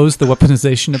 We oppose the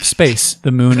weaponization of space,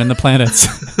 the moon, and the planets,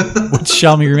 which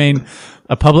shall remain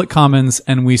a public commons,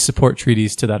 and we support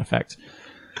treaties to that effect.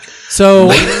 So,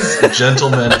 ladies,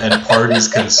 gentlemen, and parties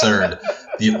concerned,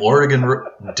 the Oregon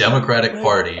Democratic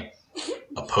Party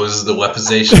opposes the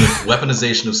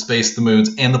weaponization of space, the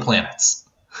moons, and the planets.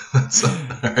 So,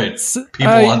 all right,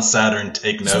 people on Saturn,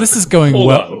 take note. So this is going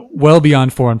well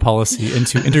beyond foreign policy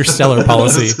into interstellar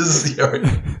policy.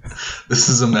 This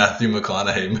is a Matthew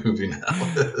McConaughey movie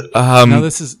now. No,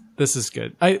 this is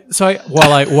good.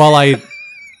 While I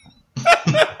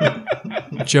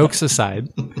jokes aside,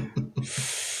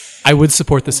 I would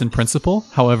support this in principle.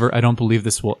 However, I don't believe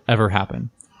this will ever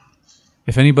happen.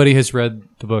 If anybody has read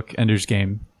the book Ender's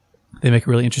Game, they make a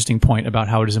really interesting point about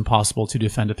how it is impossible to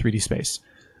defend a 3D space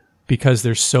because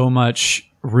there's so much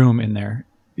room in there.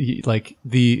 Like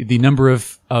the number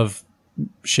of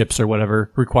ships or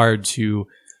whatever required to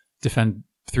defend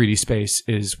 3D space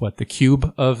is what the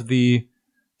cube of the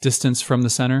distance from the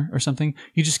center or something.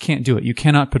 You just can't do it. You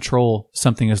cannot patrol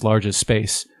something as large as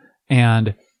space.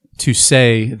 And to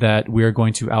say that we are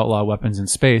going to outlaw weapons in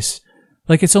space,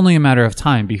 like, it's only a matter of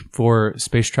time before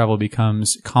space travel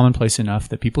becomes commonplace enough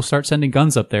that people start sending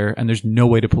guns up there, and there's no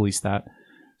way to police that.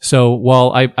 So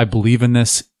while I believe in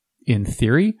this in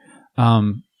theory,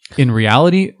 in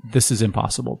reality, this is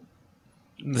impossible.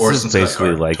 This is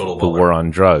basically like the war on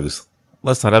drugs.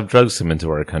 Let's not have drugs come into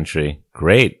our country.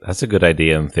 Great. That's a good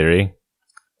idea in theory.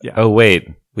 Yeah. Oh, wait.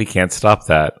 We can't stop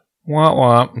that.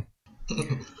 Womp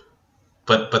womp.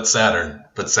 But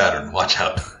Saturn, watch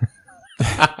out.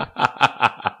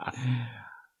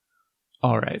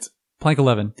 All right. Plank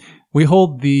 11. We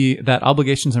hold that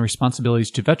obligations and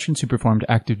responsibilities to veterans who performed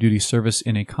active duty service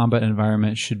in a combat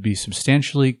environment should be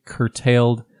substantially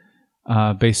curtailed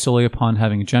based solely upon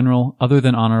having general, other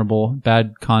than honorable,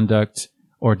 bad conduct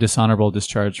or dishonorable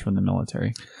discharge from the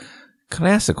military. Can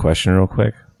I ask a question real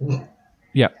quick?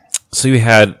 Yeah. So you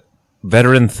had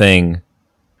veteran thing,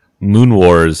 Moon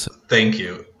Wars. Thank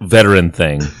you. Veteran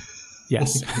thing.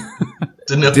 Yes.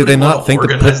 Did they not think to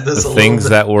put the things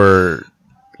that were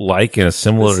like in a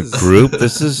similar group?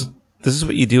 This is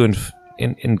what you do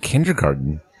in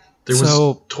kindergarten. There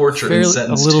was torture in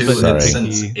sentence 2 and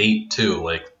sentence 8 too.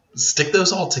 Like, stick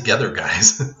those all together,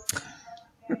 guys.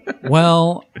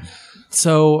 Well,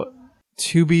 so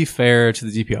to be fair to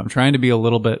the DPO, I'm trying to be a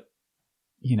little bit,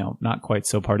 not quite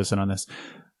so partisan on this.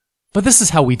 But this is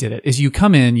how we did it, is you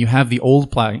come in, you have the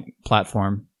old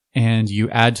platform, and you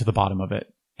add to the bottom of it.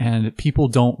 And people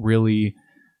don't really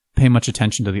pay much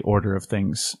attention to the order of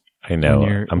things. I know.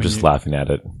 I'm just laughing at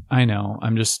it. I know.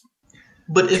 I'm just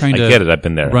I get it. I've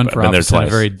been there. Run for office in a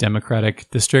very Democratic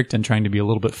district and trying to be a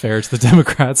little bit fair to the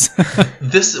Democrats.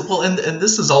 This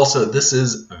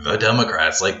is the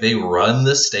Democrats. Like, they run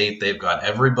the state. They've got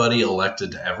everybody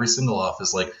elected to every single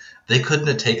office. Like, they couldn't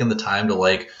have taken the time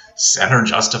to center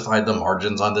justified the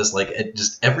margins on this. Like,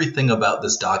 just everything about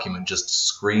this document just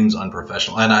screams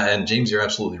unprofessional. And James, you're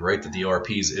absolutely right that the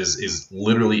ORPs is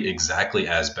literally exactly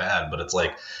as bad. But it's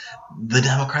like the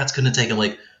Democrats couldn't have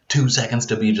taken 2 seconds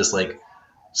to be just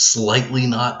slightly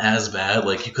not as bad.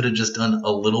 Like, you could have just done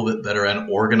a little bit better and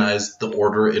organized the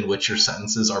order in which your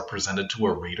sentences are presented to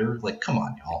a reader. Like, come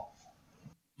on, y'all.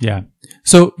 Yeah.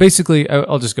 So basically,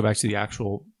 I'll just go back to the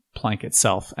actual plank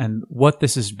itself. And what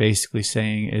this is basically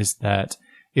saying is that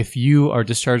if you are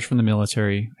discharged from the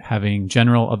military having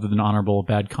general, other than honorable,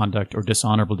 bad conduct or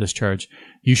dishonorable discharge,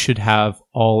 you should have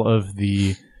all of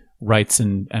the rights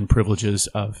and privileges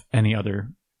of any other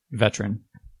veteran.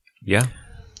 Yeah.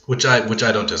 Which I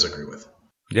don't disagree with.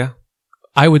 Yeah.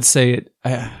 I would say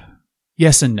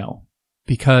yes and no,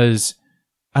 because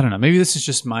I don't know, maybe this is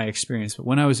just my experience, but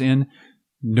when I was in,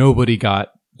 nobody got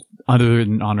other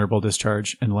than honorable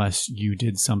discharge unless you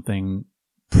did something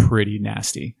pretty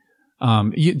nasty.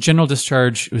 General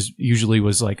discharge was usually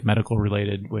medical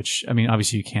related, which, I mean,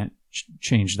 obviously you can't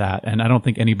change that. And I don't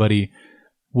think anybody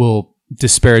will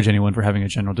disparage anyone for having a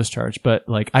general discharge, but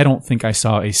I don't think I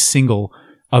saw a single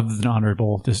other than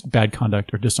honorable bad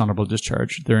conduct or dishonorable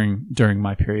discharge during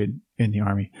my period in the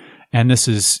Army. And this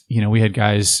is, we had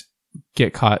guys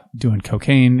get caught doing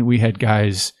cocaine. We had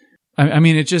guys, I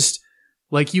mean, it just,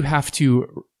 you have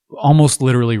to almost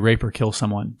literally rape or kill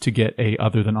someone to get a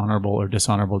other than honorable or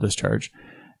dishonorable discharge.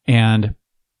 And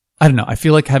I don't know. I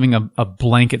feel like having a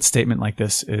blanket statement like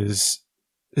this is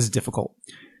difficult.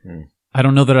 I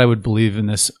don't know that I would believe in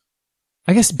this,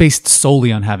 I guess, based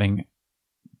solely on having,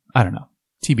 I don't know,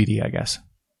 TBD, I guess.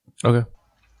 Okay.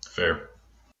 Fair.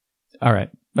 All right.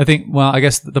 I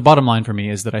guess the bottom line for me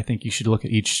is that I think you should look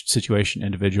at each situation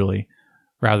individually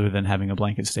rather than having a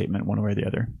blanket statement one way or the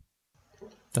other.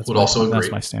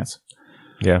 That's my stance.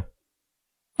 Yeah.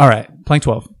 All right. Plank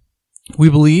 12. We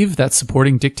believe that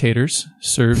supporting dictators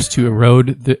serves to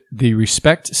erode the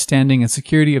respect, standing, and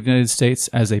security of the United States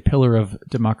as a pillar of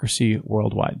democracy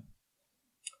worldwide.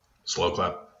 Slow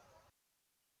clap.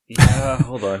 Yeah,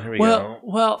 hold on. Here we go.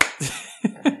 Well,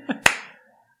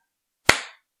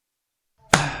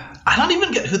 I don't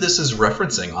even get who this is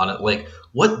referencing on it.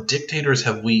 What dictators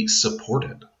have we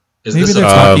supported? Maybe they're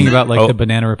talking about the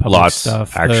Banana Republic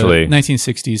stuff. Actually.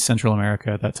 1960s Central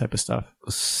America, that type of stuff.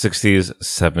 60s,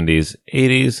 70s,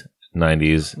 80s,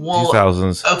 90s,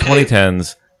 2000s,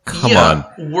 2010s. Come on.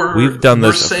 We've done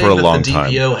this for a long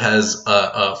time. The DPO has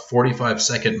a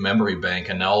 45-second memory bank,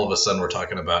 and now all of a sudden we're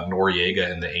talking about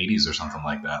Noriega in the 80s or something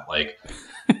like that.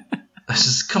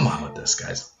 Just come on with this,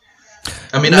 guys.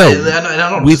 I mean, I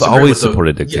don't. We've always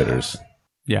supported dictators.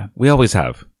 Yeah, we always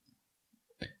have.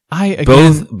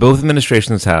 Both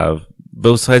administrations have.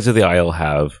 Both sides of the aisle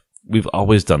have. We've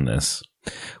always done this.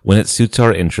 When it suits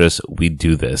our interests, we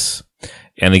do this.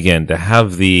 And again, to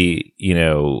have the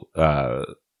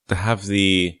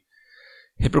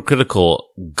hypocritical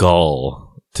gall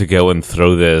to go and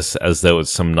throw this as though it's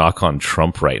some knock on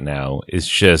Trump right now is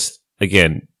just,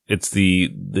 again, it's the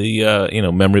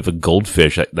memory of a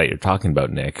goldfish that you're talking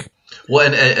about, Nick.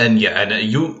 Well, and you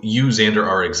Xander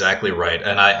are exactly right,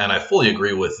 and I fully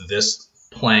agree with this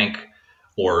plank.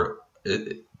 Or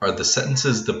are the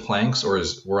sentences the planks, or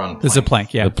we're on? There's a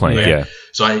plank, yeah. The plank, yeah.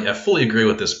 So I fully agree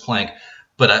with this plank,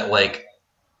 but I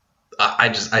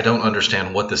don't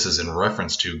understand what this is in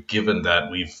reference to, given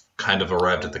that we've kind of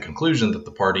arrived at the conclusion that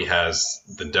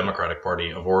the Democratic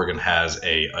Party of Oregon has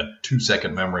a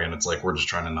 2-second memory, and it's like we're just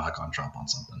trying to knock on Trump on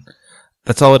something.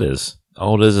 That's all it is.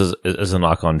 All it is a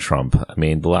knock on Trump. I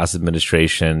mean, the last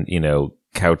administration,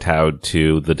 kowtowed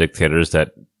to the dictators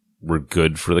that were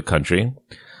good for the country,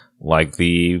 like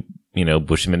the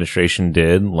Bush administration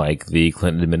did, like the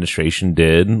Clinton administration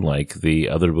did, like the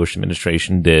other Bush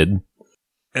administration did.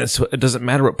 And so it doesn't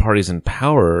matter what party's in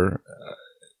power.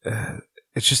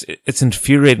 It's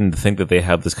infuriating to think that they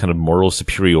have this kind of moral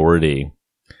superiority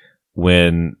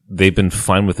when they've been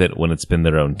fine with it when it's been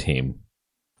their own team.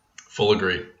 Full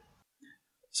agree.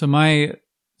 So my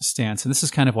stance, and this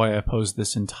is kind of why I opposed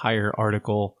this entire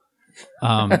article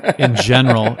in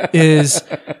general, is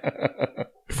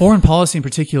foreign policy in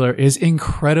particular is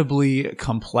incredibly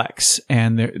complex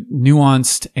and they're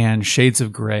nuanced and shades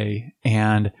of gray.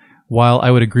 And while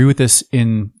I would agree with this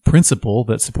in principle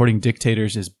that supporting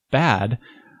dictators is bad,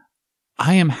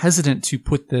 I am hesitant to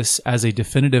put this as a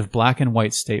definitive black and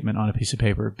white statement on a piece of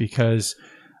paper because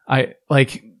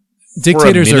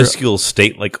dictators for a minuscule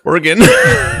state like Oregon.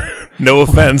 No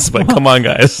offense, but come on,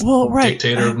 guys. Well, right.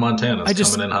 Dictator of Montana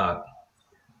is coming in hot.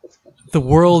 The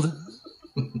world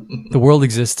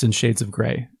exists in shades of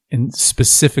gray, and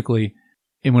specifically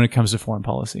when it comes to foreign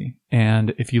policy.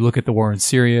 And if you look at the war in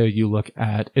Syria, you look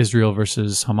at Israel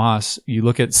versus Hamas, you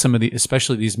look at some of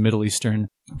especially these Middle Eastern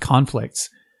conflicts,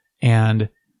 and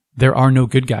there are no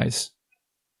good guys.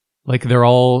 Like, they're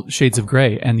all shades of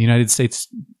gray, and the United States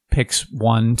picks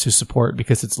one to support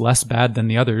because it's less bad than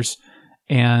the others.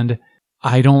 And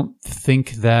I don't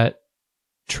think that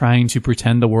trying to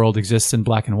pretend the world exists in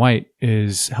black and white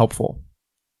is helpful.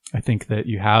 I think that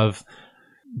you have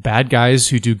bad guys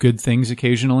who do good things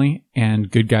occasionally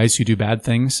and good guys who do bad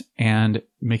things, and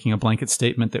making a blanket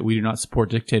statement that we do not support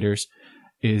dictators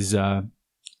is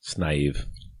it's naive.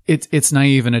 It's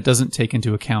naive, and it doesn't take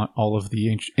into account all of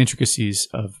the intricacies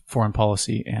of foreign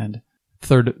policy and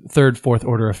third, fourth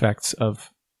order effects of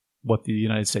what the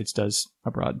United States does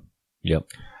abroad. Yep.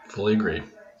 Fully agree.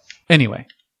 Anyway,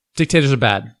 dictators are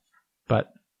bad,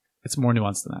 but it's more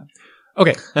nuanced than that.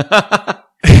 Okay.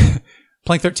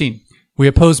 Plank 13. We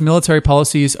oppose military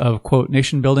policies of, quote,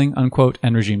 nation building, unquote,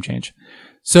 and regime change.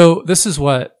 So this is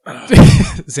what...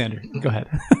 Xander, go ahead.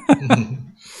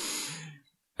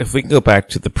 If we can go back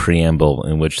to the preamble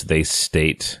in which they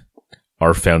state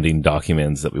our founding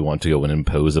documents that we want to go and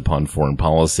impose upon foreign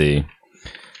policy,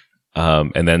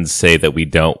 and then say that we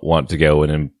don't want to go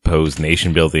and impose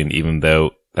nation building, even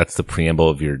though that's the preamble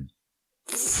of your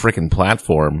frickin'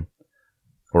 platform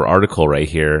or article right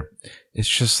here. It's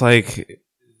just like,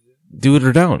 do it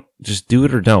or don't. Just do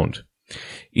it or don't.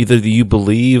 Either you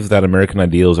believe that American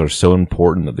ideals are so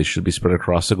important that they should be spread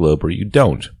across the globe, or you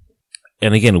don't.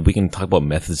 And again, we can talk about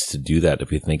methods to do that if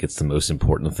we think it's the most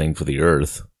important thing for the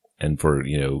earth and for,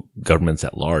 governments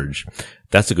at large.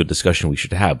 That's a good discussion we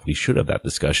should have. We should have that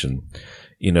discussion.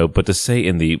 But to say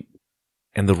in the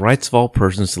rights of all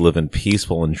persons to live in peace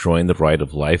while enjoying the right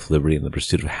of life, liberty, and the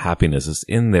pursuit of happiness is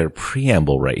in their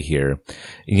preamble right here.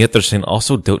 And yet they're saying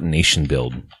also don't nation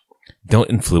build. Don't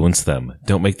influence them.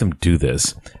 Don't make them do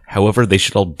this. However, they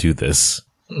should all do this.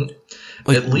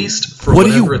 At least for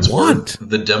whatever it's worth,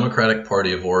 the Democratic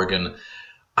Party of Oregon,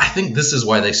 I think this is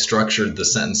why they structured the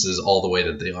sentences all the way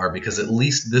that they are, because at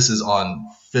least this is on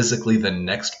physically the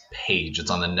next page.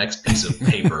 It's on the next piece of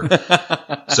paper.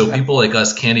 So people like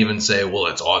us can't even say, well,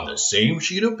 it's on the same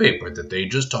sheet of paper that they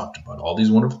just talked about, all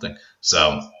these wonderful things.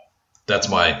 So that's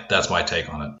my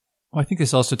take on it. Well, I think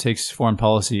this also takes foreign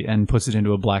policy and puts it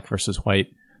into a black versus white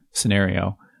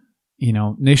scenario.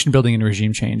 Nation building and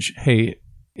regime change. Hey,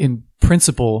 in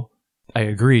principle, I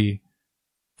agree,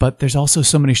 but there's also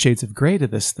so many shades of gray to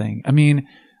this thing.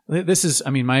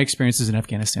 My experience is in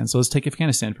Afghanistan. So let's take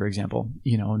Afghanistan, for example.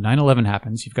 9/11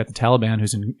 happens. You've got the Taliban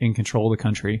who's in control of the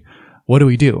country. What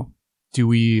do? Do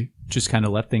we just kind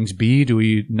of let things be? Do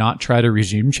we not try to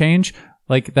regime change?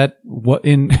 Like that, what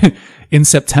in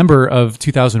September of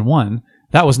 2001,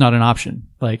 that was not an option.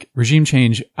 Like, regime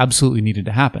change absolutely needed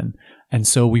to happen. And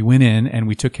so we went in and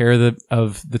we took care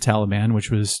of the Taliban,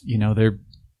 which was,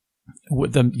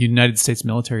 the United States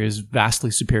military is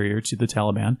vastly superior to the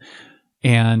Taliban.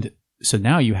 And so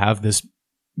now you have this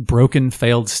broken,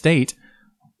 failed state.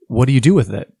 What do you do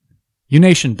with it? You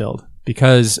nation build,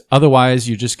 because otherwise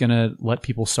you're just going to let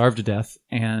people starve to death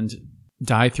and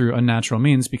die through unnatural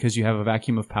means because you have a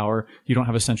vacuum of power. You don't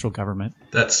have a central government.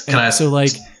 Can I ask, so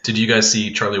like, did you guys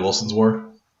see Charlie Wilson's War?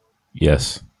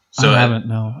 Yes. So I haven't.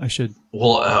 No, I should.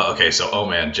 Well, okay. So,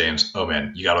 James,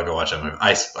 you got to go watch that movie.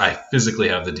 I physically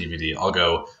have the DVD.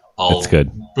 That's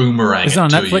good. Boomerang. Is it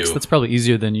on Netflix? That's probably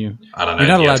easier than you. I don't know. You're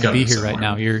not allowed to be here right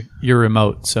now. You're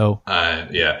remote, so.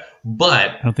 Yeah. But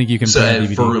I don't think you can. So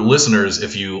for listeners,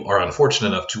 if you are unfortunate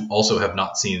enough to also have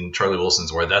not seen Charlie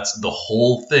Wilson's War, that's the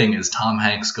whole thing. Is Tom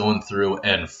Hanks going through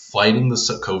and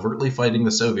covertly fighting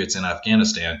the Soviets in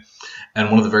Afghanistan. And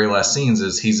one of the very last scenes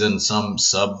is he's in some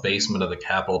sub basement of the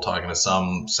Capitol talking to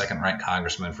some second-rank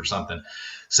congressman for something,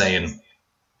 saying,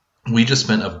 "We just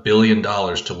spent $1 billion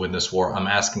to win this war. I'm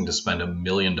asking to spend $1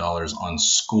 million on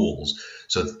schools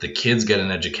so that the kids get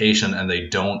an education and they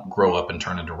don't grow up and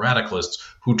turn into radicalists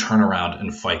who turn around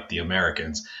and fight the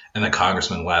Americans." And the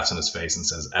congressman laughs in his face and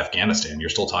says, "Afghanistan? You're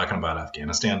still talking about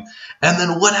Afghanistan?" And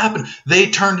then what happened?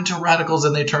 They turned into radicals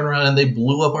and they turned around and they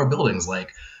blew up our buildings.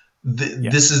 Like,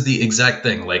 this is the exact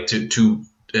thing. Like, to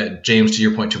James, to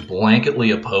your point, to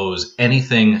blanketly oppose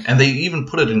anything, and they even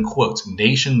put it in quotes,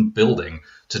 nation building,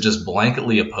 to just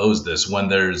blanketly oppose this when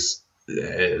there's,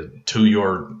 to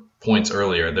your points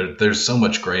earlier, there's so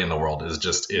much gray in the world is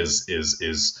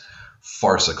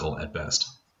farcical at best.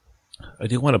 I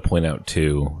do want to point out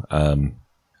too,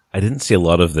 I didn't see a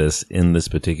lot of this in this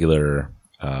particular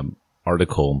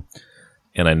article,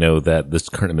 and I know that this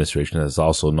current administration has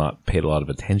also not paid a lot of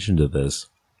attention to this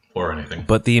or anything.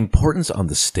 But the importance on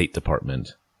the State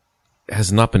Department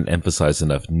has not been emphasized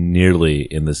enough nearly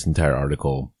in this entire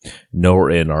article,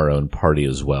 nor in our own party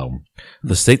as well.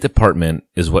 The State Department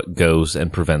is what goes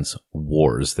and prevents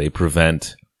wars. They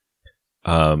prevent,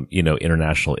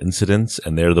 international incidents,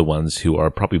 and they're the ones who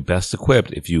are probably best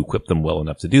equipped, if you equip them well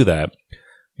enough to do that,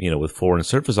 with foreign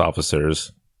service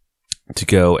officers, to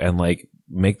go and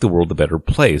make the world a better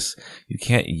place. You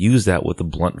can't use that with the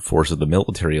blunt force of the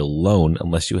military alone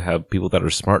unless you have people that are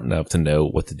smart enough to know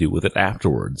what to do with it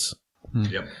afterwards.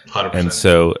 Yep, 100%. And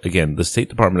so, again, the State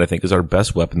Department, I think, is our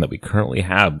best weapon that we currently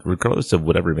have, regardless of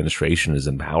whatever administration is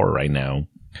in power right now,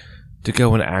 to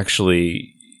go and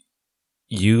actually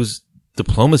use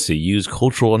diplomacy, use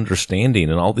cultural understanding,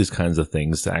 and all these kinds of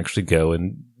things to actually go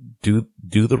and do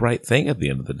the right thing at the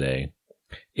end of the day,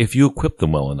 if you equip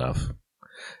them well enough.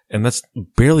 And that's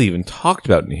barely even talked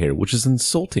about in here, which is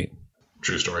insulting.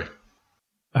 True story.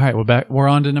 All right, we're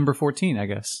on to number 14, I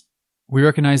guess. We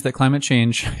recognize that climate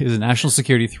change is a national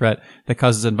security threat that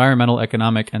causes environmental,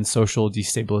 economic, and social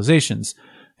destabilizations.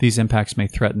 These impacts may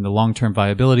threaten the long-term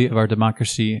viability of our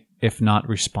democracy if not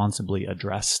responsibly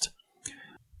addressed.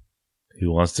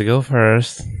 Who wants to go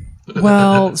first?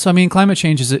 Well, climate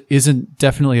change isn't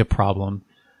definitely a problem.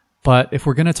 But if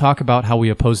we're going to talk about how we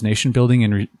oppose nation building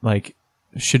and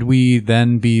should we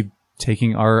then be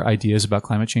taking our ideas about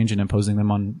climate change and imposing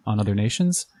them on other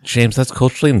nations? James, that's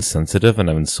culturally insensitive, and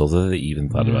I'm insulted that you even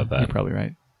thought about that. You're probably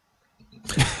right.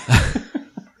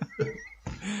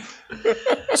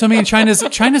 So,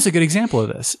 China's a good example of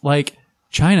this.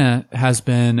 China has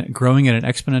been growing at an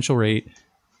exponential rate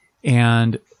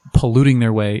and polluting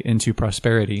their way into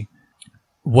prosperity.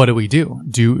 What do we do?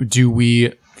 Do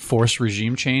we force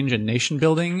regime change and nation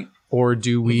building, or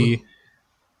do we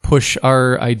push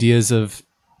our ideas of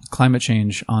climate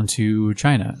change onto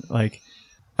China? I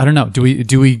don't know. Do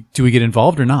we get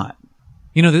involved or not?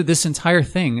 This entire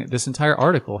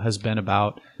article has been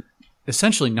about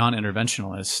essentially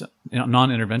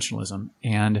non-interventionism,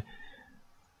 and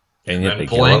yet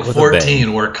blank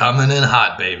 14, we're coming in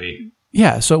hot, baby.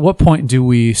 Yeah. So at what point do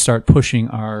we start pushing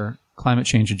our climate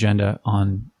change agenda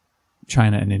on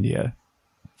China and India?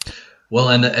 Well,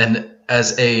 and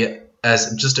as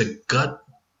just a gut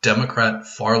Democrat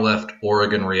far left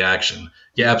Oregon reaction,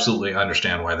 you absolutely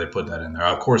understand why they put that in there.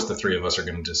 Of course, the three of us are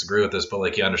going to disagree with this,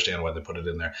 but you understand why they put it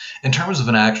in there. In terms of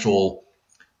an actual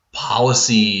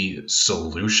policy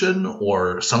solution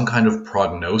or some kind of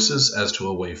prognosis as to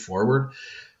a way forward,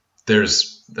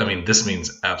 this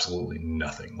means absolutely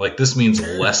nothing. This means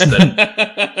less than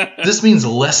this means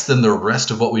less than the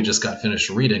rest of what we just got finished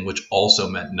reading, which also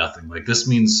meant nothing. This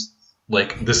means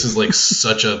this is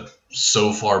such a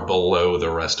so far below the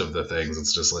rest of the things.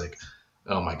 It's just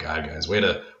oh my God, guys, way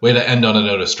to end on a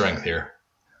note of strength here.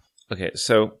 Okay,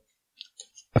 so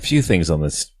A few things on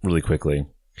this really quickly.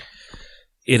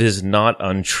 It is not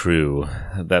untrue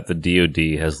that the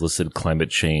DoD has listed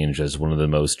climate change as one of the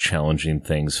most challenging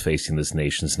things facing this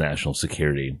nation's national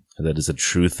security. That is a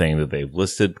true thing that they've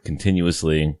listed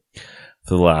continuously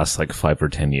for the last 5 or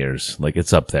 10 years.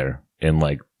 It's up there in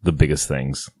the biggest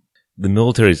things. The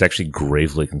military is actually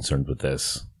gravely concerned with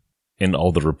this. In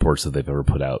all the reports that they've ever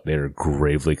put out, they are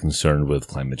gravely concerned with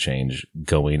climate change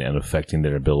going and affecting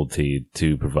their ability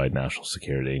to provide national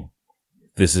security.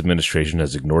 This administration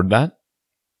has ignored that.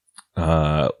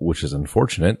 Which is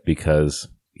unfortunate because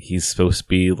he's supposed to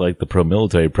be the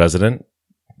pro-military president.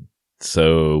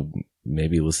 So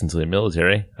maybe listen to the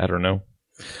military. I don't know.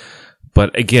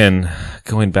 But again,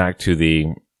 going back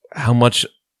to how much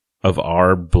of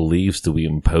our beliefs do we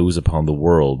impose upon the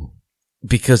world?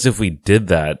 Because if we did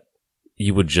that,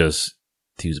 you would just,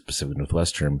 to use a Pacific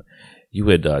Northwest term, you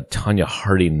would Tanya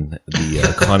Harding the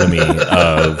economy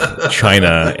of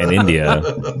China and India.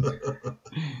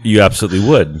 You absolutely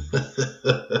would.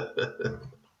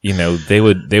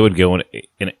 They would go in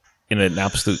an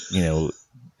absolute,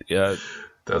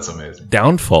 that's amazing.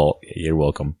 Downfall. You're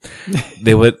welcome.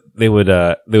 They would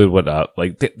they'd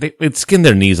skin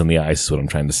their knees on the ice is what I'm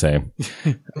trying to say.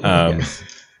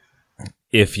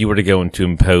 If you were to go and to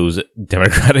impose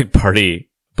Democratic Party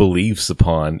beliefs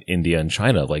upon India and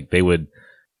China,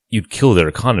 you'd kill their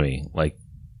economy.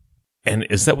 And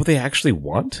is that what they actually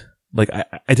want?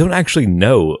 I don't actually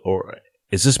know, or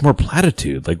is this more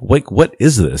platitude? What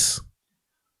is this?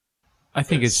 I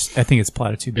think it's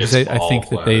platitude because I think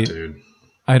that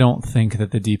I don't think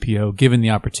that the DPO, given the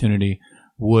opportunity,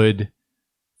 would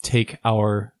take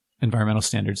our environmental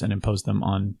standards and impose them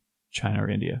on China or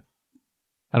India.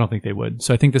 I don't think they would.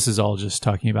 So I think this is all just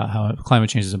talking about how climate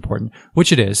change is important,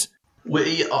 which it is.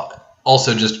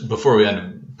 Also, just before we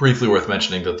end, briefly worth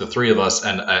mentioning that the three of us,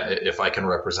 and if I can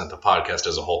represent the podcast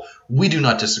as a whole, we do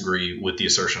not disagree with the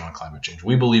assertion on climate change.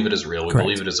 We believe it is real. We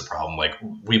believe it is a problem.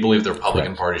 We believe the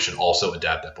Republican Party should also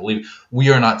adapt that belief. We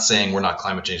are not saying we're not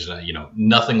climate change,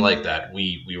 nothing like that.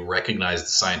 We recognize the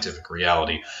scientific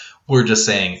reality. We're just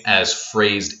saying, as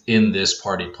phrased in this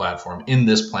party platform, in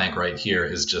this plank right here,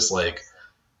 is just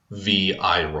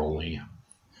eye-rolly.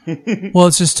 Well,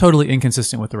 it's just totally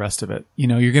inconsistent with the rest of it.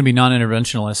 You're going to be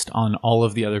non-interventionist on all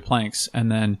of the other planks,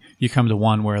 and then you come to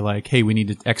one where hey, we need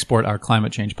to export our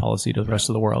climate change policy to the rest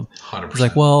of the world. 100%.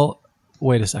 It's well,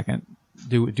 wait a second.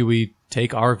 Do we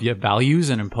take our values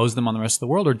and impose them on the rest of the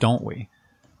world, or don't we?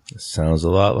 Sounds a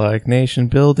lot like nation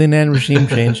building and regime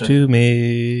change to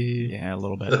me. Yeah, a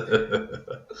little bit.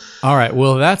 All right.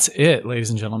 Well, that's it, ladies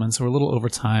and gentlemen. So we're a little over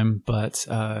time, but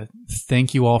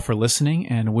thank you all for listening,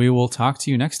 and we will talk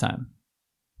to you next time.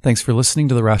 Thanks for listening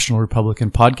to the Rational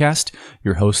Republican podcast.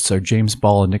 Your hosts are James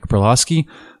Ball and Nick Perlosky.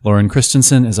 Lauren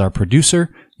Christensen is our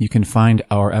producer. You can find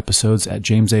our episodes at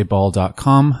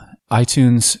jamesaball.com,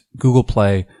 iTunes, Google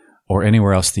Play, or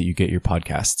anywhere else that you get your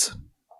podcasts.